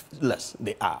selfless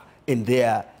they are in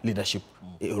their leadership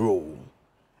role.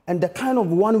 And the kind of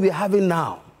one we're having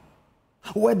now,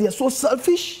 where they're so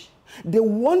selfish, they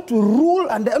want to rule,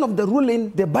 and at the end of the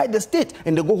ruling, they buy the state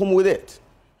and they go home with it.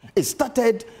 It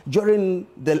started during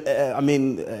the,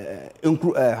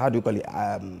 how do you call it,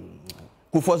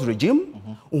 Kufuor's regime,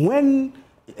 when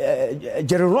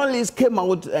Jerry Rawlings came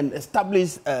out and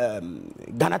established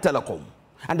Ghana Telecom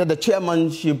under the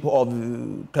chairmanship of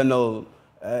Colonel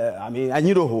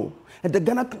Anyiroho. And the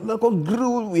Ghana Telecom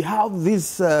grew. We have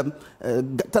this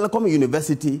telecom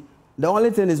university. The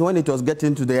only thing is when it was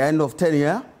getting to the end of 10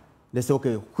 years, they said,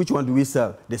 okay, which one do we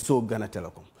sell? They sold Ghana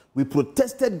Telecom. We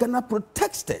protested, Ghana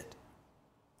protested.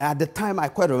 At the time, I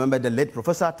quite remember the late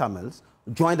Professor Tamils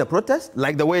joined the protest,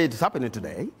 like the way it's happening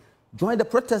today, joined the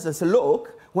protest and said,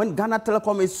 look, when Ghana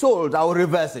Telecom is sold, I will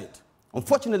reverse it.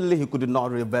 Unfortunately, he could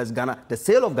not reverse the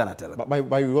sale of Ghana Telecom.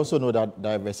 But you also know that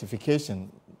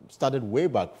diversification started way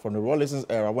back from the Rawlings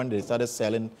era when they started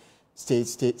selling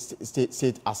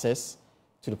state assets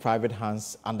to the private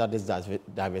hands under this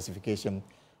diversification.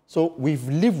 So we've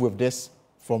lived with this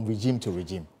from regime to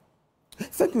regime.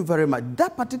 Thank you very much.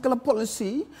 That particular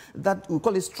policy that we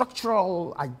call a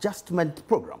structural adjustment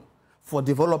program for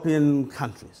developing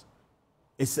countries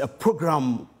is a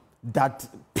program that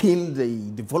pinned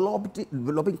the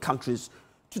developing countries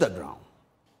to the ground.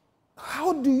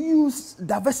 How do you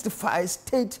diversify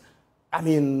state,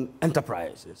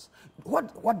 enterprises?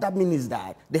 What that means is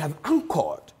that they have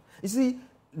anchored. You see,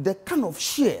 the kind of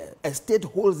share a state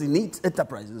holds in its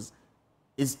enterprises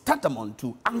is tantamount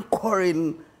to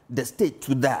anchoring the state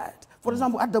to that. For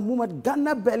example, at the moment,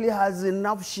 Ghana barely has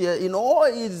enough share in all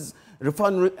its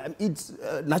refinery, its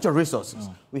natural resources.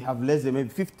 We have less than maybe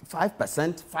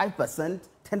 5%,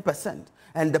 10%.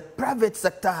 And the private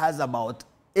sector has about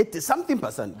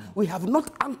 80-something%. We have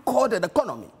not anchored the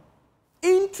economy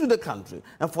into the country.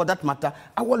 And for that matter,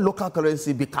 our local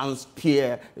currency becomes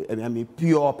pure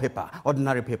paper,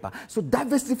 ordinary paper. So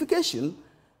diversification,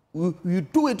 you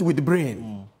do it with the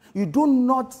brain. You do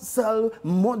not sell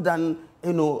more than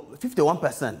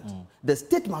 51%. The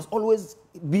state must always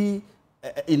be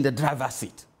in the driver's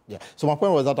seat. Yeah. So my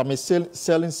point was that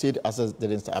selling state assets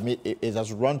didn't start. It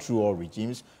has run through all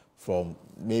regimes from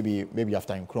maybe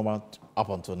after Nkrumah up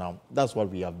until now. That's what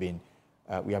we have been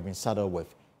saddled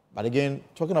with. But again,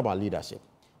 talking about leadership,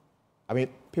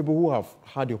 people who have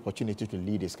had the opportunity to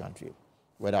lead this country,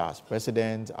 whether as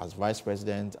president, as vice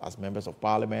president, as members of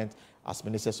parliament, as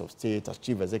ministers of state, as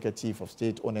chief executive of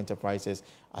state-owned enterprises,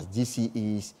 as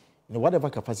DCEs, whatever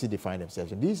capacity they find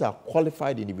themselves in. These are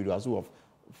qualified individuals who have,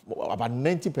 about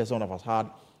 90% of us had,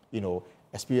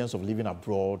 experience of living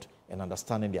abroad and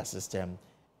understanding their system,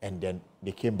 and then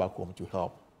they came back home to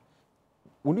help.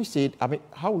 Would you say,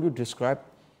 how would you describe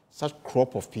such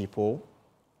crop of people?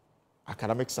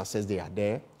 Academic success, they are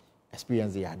there,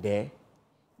 experience, they are there,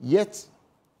 yet,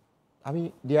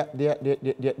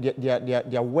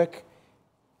 their work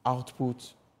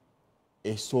output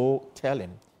is so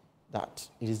telling that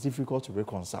it is difficult to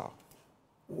reconcile.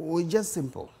 It's just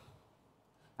simple.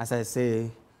 As I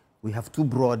say, we have two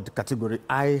broad categories.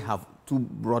 I have two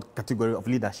broad categories of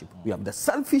leadership. We have the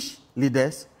selfish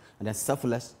leaders and the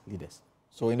selfless leaders.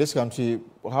 So in this country,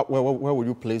 where would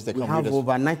you place the leaders? We have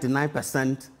over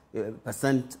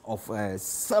 99% of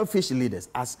selfish leaders,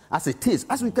 as it is,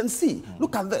 as we can see.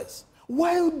 Look at this.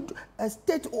 While a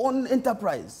state-owned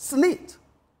enterprise, SNIT,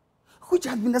 which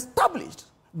has been established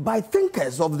by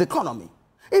thinkers of the economy,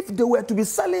 if they were to be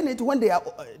selling it when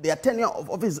their tenure of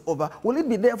office is over, will it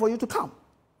be there for you to come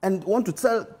and want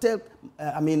to take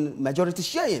majority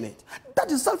share in it? That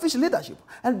is selfish leadership.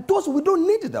 And those, we don't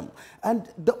need them. And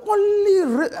the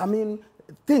only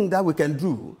thing that we can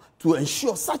do to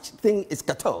ensure such thing is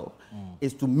curtailed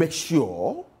is to make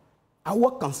sure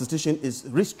our constitution is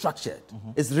restructured,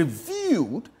 is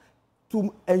reviewed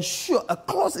to ensure a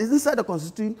clause is inside the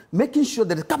constitution, making sure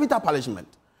that the capital punishment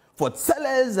for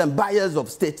sellers and buyers of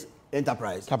state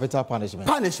enterprise. Capital punishment.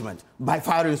 Punishment by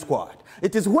firing squad.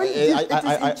 It is when it is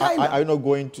in China. Are you not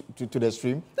going to the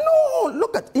extreme? No,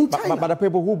 look at in China. But the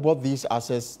people who bought these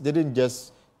assets, they didn't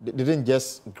just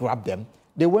grab them.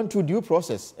 They went through due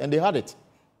process and they had it.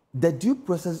 The due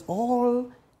process,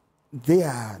 all they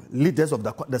are leaders of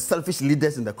the selfish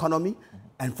leaders in the economy,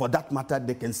 and for that matter,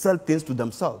 they can sell things to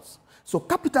themselves. So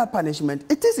capital punishment,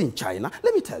 it is in China.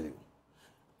 Let me tell you,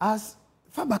 as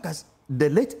far back as the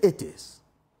late 80s,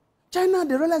 China,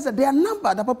 they realized that their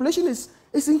number, the population is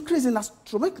increasing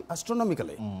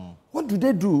astronomically. What do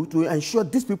they do to ensure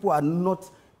these people are not,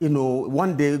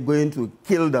 one day going to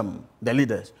kill them, the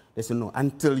leaders? They say, no,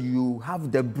 until you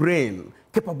have the brain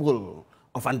capable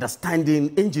of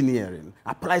understanding engineering,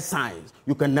 applied science,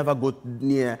 you can never go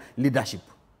near leadership.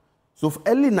 So for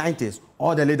early 90s,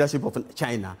 all the leadership of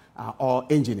China are all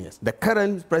engineers. The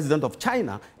current president of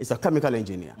China is a chemical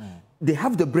engineer. They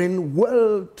have the brain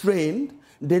well trained.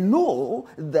 They know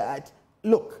that,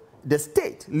 look, the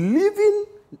state, leaving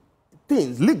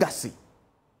things, legacy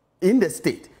in the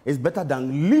state is better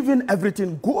than leaving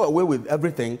everything, go away with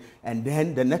everything, and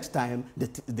then the next time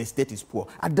the state is poor.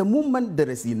 At the moment,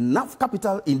 there is enough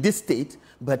capital in this state,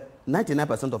 but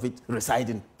 99% of it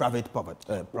resides in private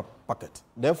pocket.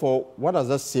 Therefore, what does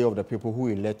that say of the people who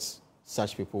elect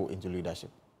such people into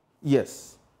leadership?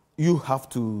 Yes, you have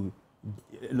to,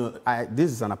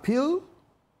 this is an appeal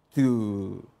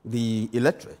to the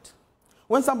electorate.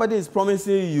 When somebody is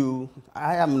promising you,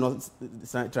 I am not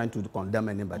trying to condemn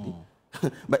anybody,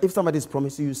 but if somebody is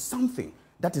promising you something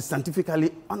that is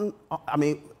scientifically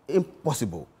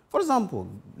impossible, for example,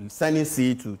 sending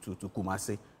sea to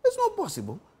Kumasi, it's not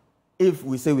possible. If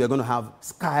we say we are going to have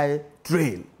sky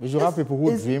train, we should have people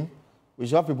who dream. We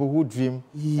should have people who dream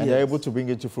and they're able to bring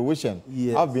it to fruition.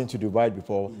 Yes. I've been to Dubai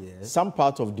before. Yes. Some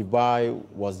part of Dubai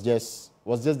was just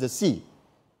the sea.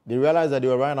 They realized that they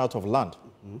were running out of land.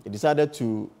 They decided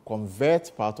to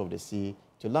convert part of the sea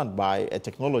to land by a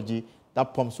technology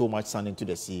that pumps so much sand into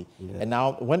the sea. And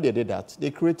now, when they did that,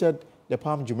 they created the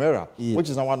Palm Jumeirah, which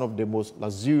is now one of the most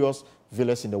luxurious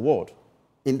villas in the world.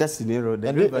 In that scenario,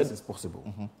 the reverse is possible.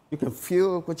 You can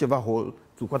fill whichever hole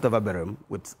to whatever berm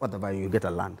with whatever you get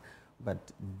a land. But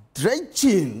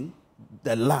dredging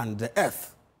the land, the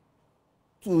earth,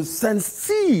 to send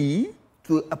sea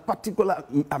to a particular,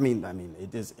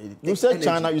 it is. You said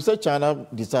China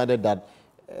decided that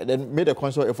then made a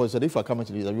conscious effort. So if you are coming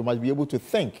to leadership, you must be able to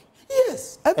think.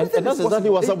 Yes, and that's exactly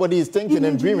what somebody is thinking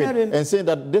and dreaming and saying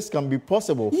that this can be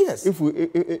possible. Yes,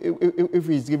 if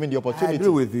he's given the opportunity. I agree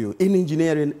with you. In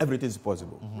engineering, everything is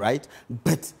possible, right?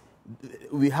 But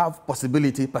we have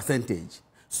possibility percentage.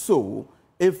 So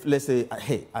if let's say,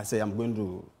 hey, I say we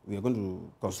are going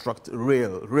to construct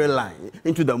rail line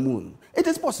into the moon, it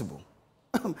is possible.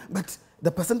 But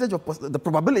the percentage of the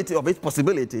probability of its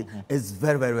possibility is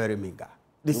very, very, very meager.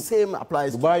 The same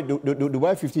applies Dubai, to...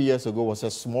 Dubai 50 years ago was a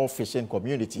small fishing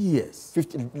community. Yes.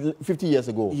 50 years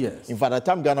ago. Yes. In fact, at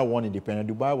the time Ghana won independence,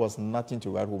 Dubai was nothing to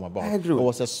write home about. I agree. It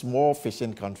was a small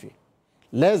fishing country.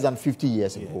 Less than 50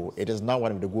 years ago, it is now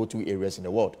one of the go-to areas in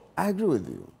the world. I agree with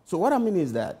you. So what I mean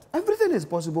is that everything is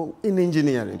possible in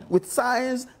engineering. With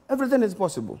science, everything is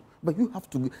possible. But you have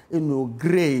to,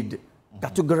 grade,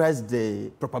 categorize the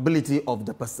probability of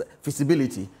the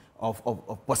feasibility of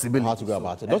possibility. How to go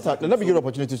about it. Exactly. Let me give you the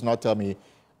opportunity to now tell me,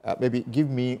 maybe give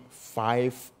me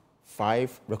five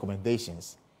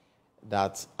recommendations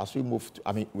that as we move to,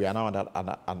 I mean, we are now under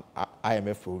an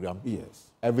IMF program. Yes.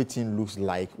 Everything looks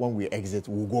like when we exit,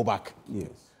 we'll go back. Yes.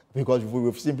 Because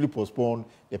we've simply postponed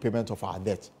the payment of our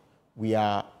debt. We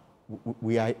are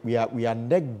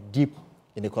neck deep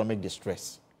in economic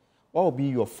distress. What will be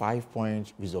your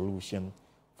 5-point resolution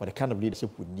for the kind of leadership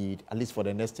we need, at least for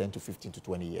the next 10 to 15 to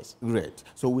 20 years? Great.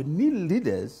 So we need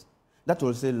leaders that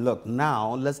will say, look,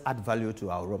 now let's add value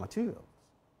to our raw materials.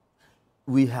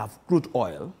 We have crude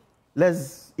oil.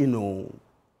 Let's,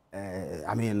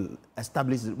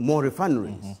 establish more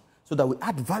refineries so that we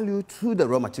add value to the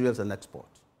raw materials and export.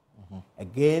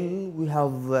 Again, we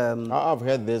have... I've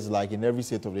heard this like in every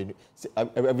state of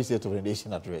the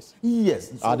nation address.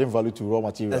 Yes. Adding value to raw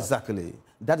materials. Exactly.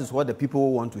 That is what the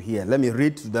people want to hear. Let me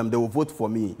read to them. They will vote for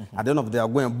me. At the end of the day, they are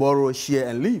going to borrow, share,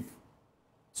 and leave.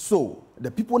 So the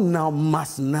people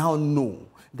must now know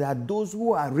that those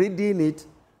who are reading it,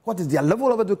 what is their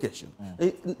level of education?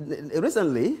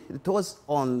 Recently, it was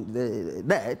on the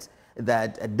net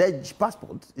that a Dutch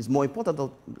passport is more important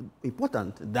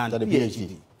than a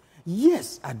PhD.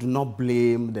 Yes, I do not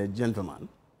blame the gentleman.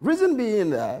 Reason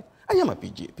being that I am a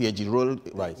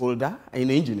PhD holder in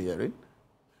engineering,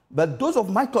 but those of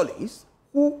my colleagues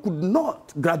who could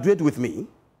not graduate with me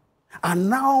are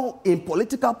now in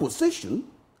political position.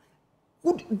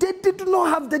 They did not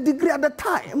have the degree at the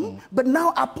time, but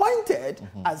now appointed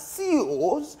as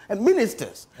CEOs and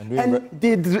ministers. And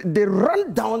they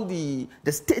run down the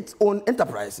state-owned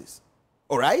enterprises.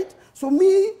 All right? So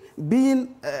me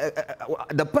being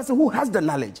the person who has the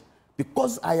knowledge,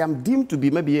 because I am deemed to be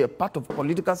maybe a part of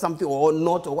political something or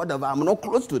not or whatever, I'm not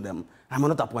close to them, I'm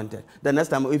not appointed. The next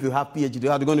time if you have PhD,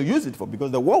 how are you going to use it for?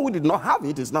 Because the one who did not have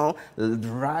it is now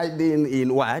riding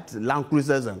in what? Land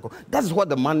cruisers and that's what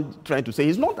the man trying to say.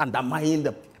 He's not undermining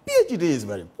the PhD is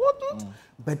very important.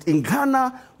 But in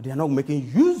Ghana, they are not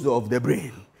making use of the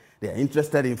brain. They are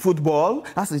interested in football.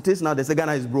 As it is now, they say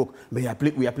Ghana is broke. But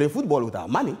we are playing football with our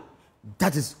money.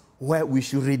 That is where we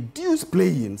should reduce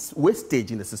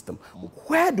wastage in the system.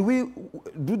 Where do we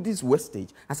do this wastage?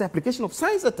 As an application of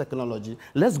science and technology,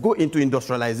 let's go into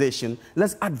industrialization.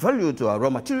 Let's add value to our raw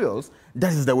materials.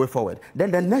 That is the way forward. Then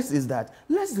the next is that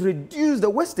let's reduce the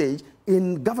wastage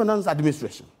in governance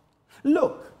administration.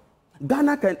 Look,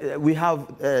 Ghana, we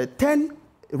have 10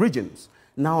 regions.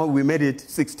 Now we made it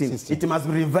 16. It must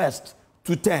be reversed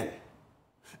to 10.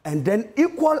 And then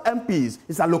equal MPs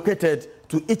is allocated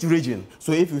to each region.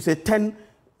 So if you say 10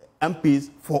 MPs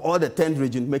for all the 10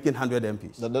 regions, making 100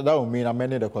 MPs. That would mean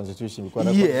amending the constitution.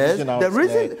 Because yes,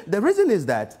 the reason is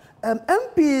that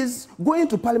MPs going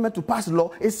to parliament to pass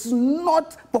law is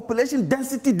not population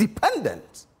density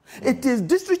dependent. It is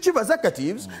district chief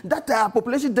executives that are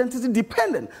population density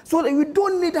dependent. So that we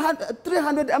don't need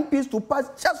 300 MPs to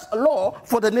pass just a law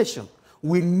for the nation.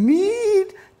 We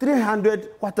need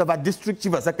 300 whatever district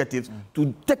chief executives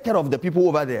to take care of the people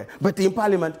over there. But in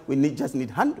parliament, we just need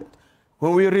 100.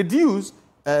 When we reduce,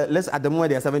 let's at the moment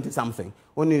they are 70-something.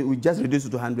 When we just reduce it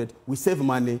to 100, we save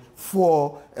money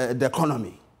for the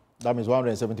economy. That means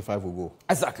 175 will go.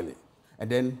 Exactly. And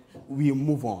then we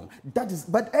move on. That is,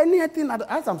 but anything,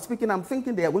 as I'm speaking, I'm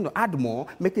thinking they are going to add more,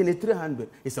 making it 300.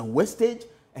 It's a wastage,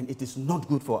 and it is not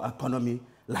good for our economy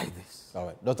like this. All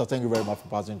right. Doctor, thank you very much for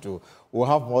passing through. We'll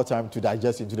have more time to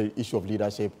digest into the issue of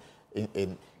leadership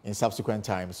in subsequent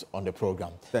times on the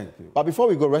program. Thank you. But before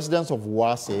we go, residents of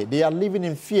Wase, they are living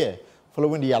in fear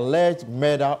following the alleged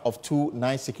murder of 2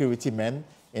 night security men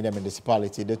in the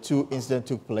municipality. The 2 incidents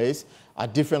took place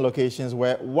at different locations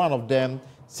where one of them,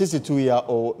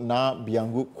 62-year-old Na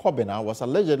Biangu Kwabena, was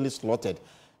allegedly slaughtered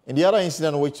In the other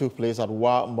incident which took place at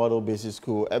Wa Model Basic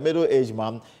School, a middle-aged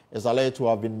man is alleged to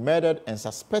have been murdered and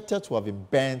suspected to have been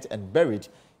burnt and buried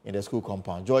in the school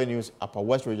compound. Joy News Upper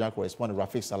West Regional correspondent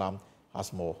Rafik Salam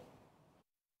has more.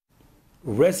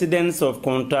 Residents of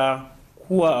Konta,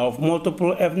 who are of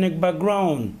multiple ethnic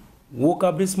background, woke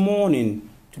up this morning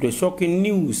to the shocking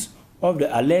news of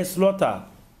the alleged slaughter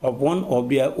of one of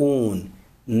their own.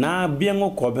 Na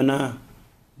Biango Kobena,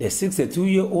 the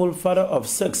 62-year-old father of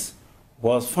 6,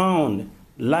 was found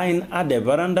lying at the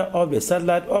veranda of the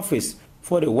satellite office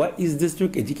for the Wa East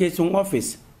District Education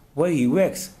Office, where he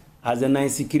works as a night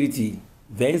security.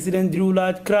 The incident drew a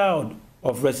large crowd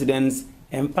of residents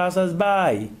and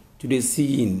passers-by to the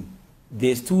scene.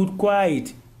 They stood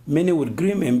quiet, many with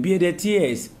grim and bearded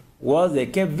tears, whilst they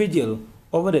kept vigil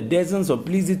over the dozens of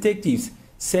police detectives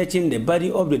searching the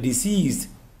body of the deceased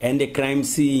and the crime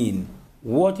scene.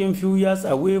 Walking few yards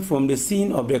away from the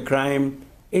scene of the crime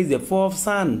is the fourth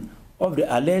son of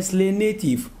the alleged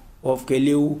native of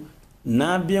Keleu,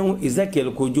 Nabiang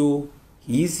Ezekiel Kojo.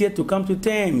 He is yet to come to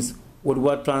terms with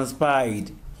what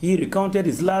transpired. He recounted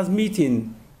his last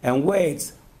meeting and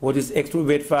words with his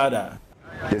extrovert father.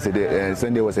 Yesterday,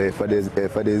 Sunday was a Father's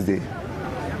Day.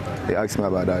 He asked me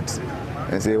about that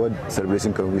and said, what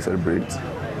celebration can we celebrate?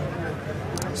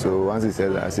 So once he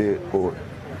said that, I said, oh,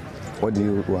 what do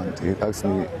you want? He asked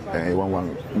me, he want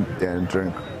one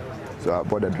drink. So I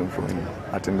bought a drink for him.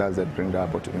 I think that's the drink that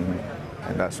I bought to him,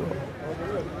 and that's all.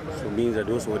 So it means that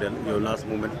those were your last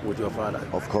moment with your father?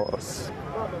 Of course.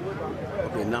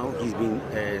 Okay, now he's been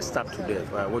stabbed to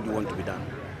death. What do you want to be done?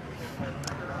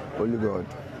 Holy God.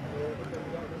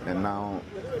 And now...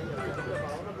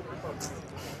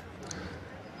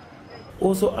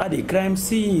 Also at the crime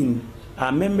scene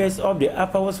are members of the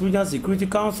Upper West Regional Security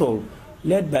Council,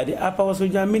 led by the Upper West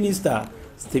Regional Minister,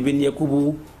 Stephen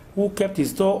Yakubu, who kept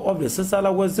his store of the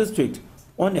Sisala West District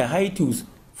on a hiatus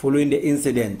following the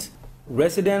incident.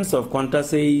 Residents of Konta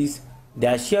says they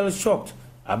are shell-shocked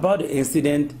about the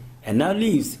incident and now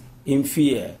lives in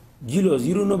fear. Julius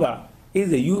Yurunoba is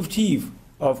the youth chief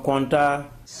of Konta.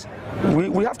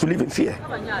 We have to live in fear.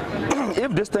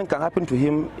 If this thing can happen to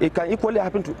him, it can equally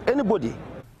happen to anybody.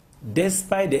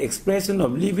 Despite the expression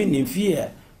of living in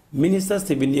fear, Minister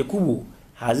Stephen Yakubu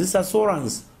has this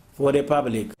assurance for the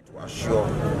public. To assure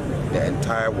the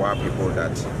entire Wa people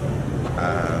that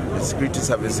the security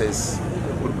services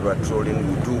will be patrolling,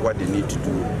 will do what they need to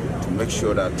do to make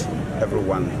sure that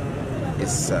everyone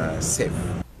is safe.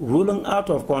 Rolling out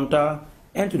of Konta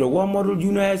and to the Wa Model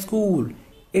Junior High School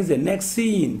is the next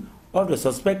scene of the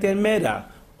suspected murder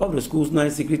of the school's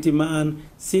night security man,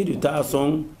 Seydou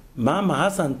Tarsong. Mama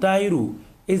Hassan Tairu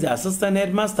is the assistant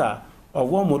headmaster of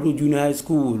Wa Model Junior High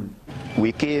School.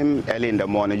 We came early in the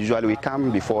morning. Usually we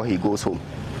come before he goes home,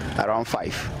 around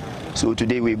 5. So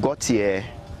today we got here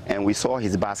and we saw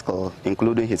his bicycle,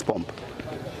 including his pump.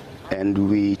 And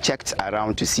we checked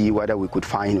around to see whether we could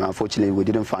find him. Unfortunately, we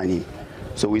didn't find him.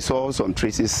 So we saw some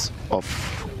traces of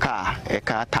car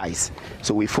tires.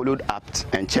 So we followed up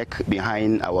and checked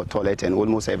behind our toilet and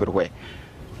almost everywhere.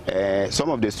 Some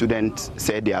of the students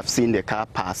said they have seen the car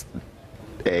pass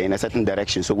in a certain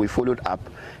direction. So we followed up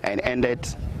and ended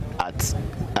at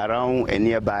around a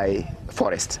nearby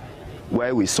forest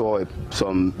where we saw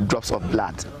some drops of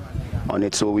blood on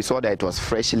it. So we saw that it was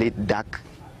freshly dug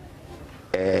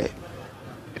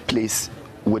place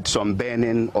with some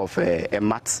burning of a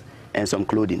mat and some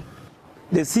clothing.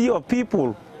 The sea of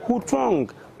people who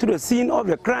thronged to the scene of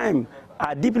the crime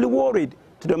are deeply worried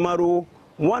to the marrow,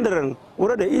 wondering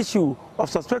whether the issue of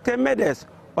suspected murders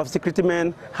of security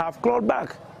men have clawed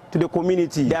back to the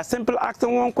community. They are simply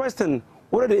asking one question,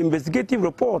 whether the investigative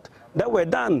report that were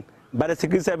done by the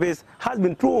security service has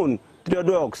been thrown to the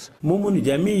dogs. Mumuni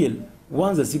Jamil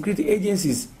wants the security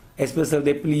agencies, especially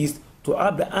the police, to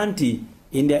up the ante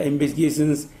in their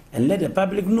investigations and let the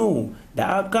public know the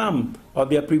outcome of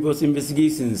their previous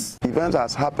investigations. Events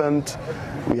has happened,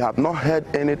 we have not heard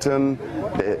anything,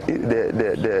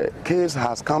 the case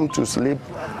has come to sleep,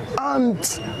 and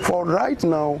for right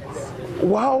now,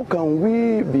 how can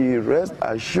we be rest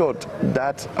assured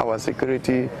that our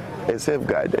security is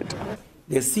safeguarded?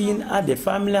 The scene at the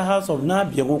family house of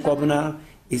Nabiango Kobna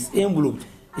is enveloped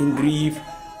in grief,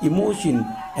 emotion,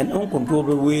 and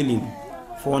uncontrollable wailing.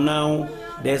 For now,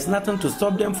 there's nothing to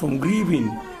stop them from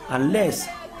grieving unless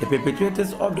the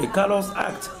perpetrators of the Carlos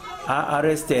Act are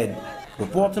arrested.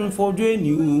 Reporting for Joy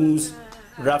News,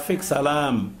 Rafik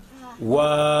Salam.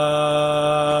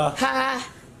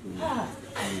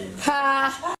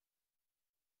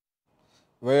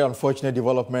 Very unfortunate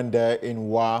development there in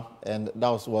Wa, and that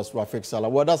was Rafik Salah.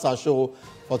 Well, that's our show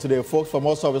for today, folks. For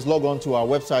more service, log on to our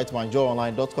website,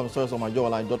 myjoyonline.com, stories on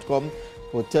myjoyonline.com.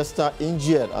 Protester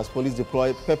injured as police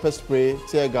deploy pepper spray,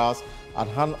 tear gas at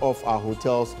hand of our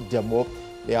hotel's demo.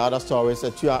 The other stories,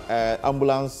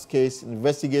 ambulance case,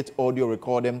 investigate audio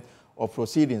recording of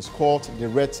proceedings, court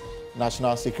direct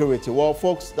national security. Well,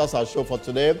 folks, that's our show for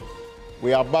today.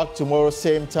 We are back tomorrow,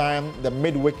 same time, the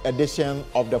midweek edition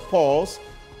of The Pulse.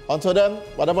 Until then,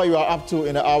 whatever you are up to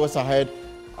in the hours ahead,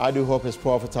 I do hope it's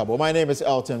profitable. My name is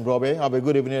Elton Grobe. Have a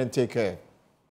good evening and take care.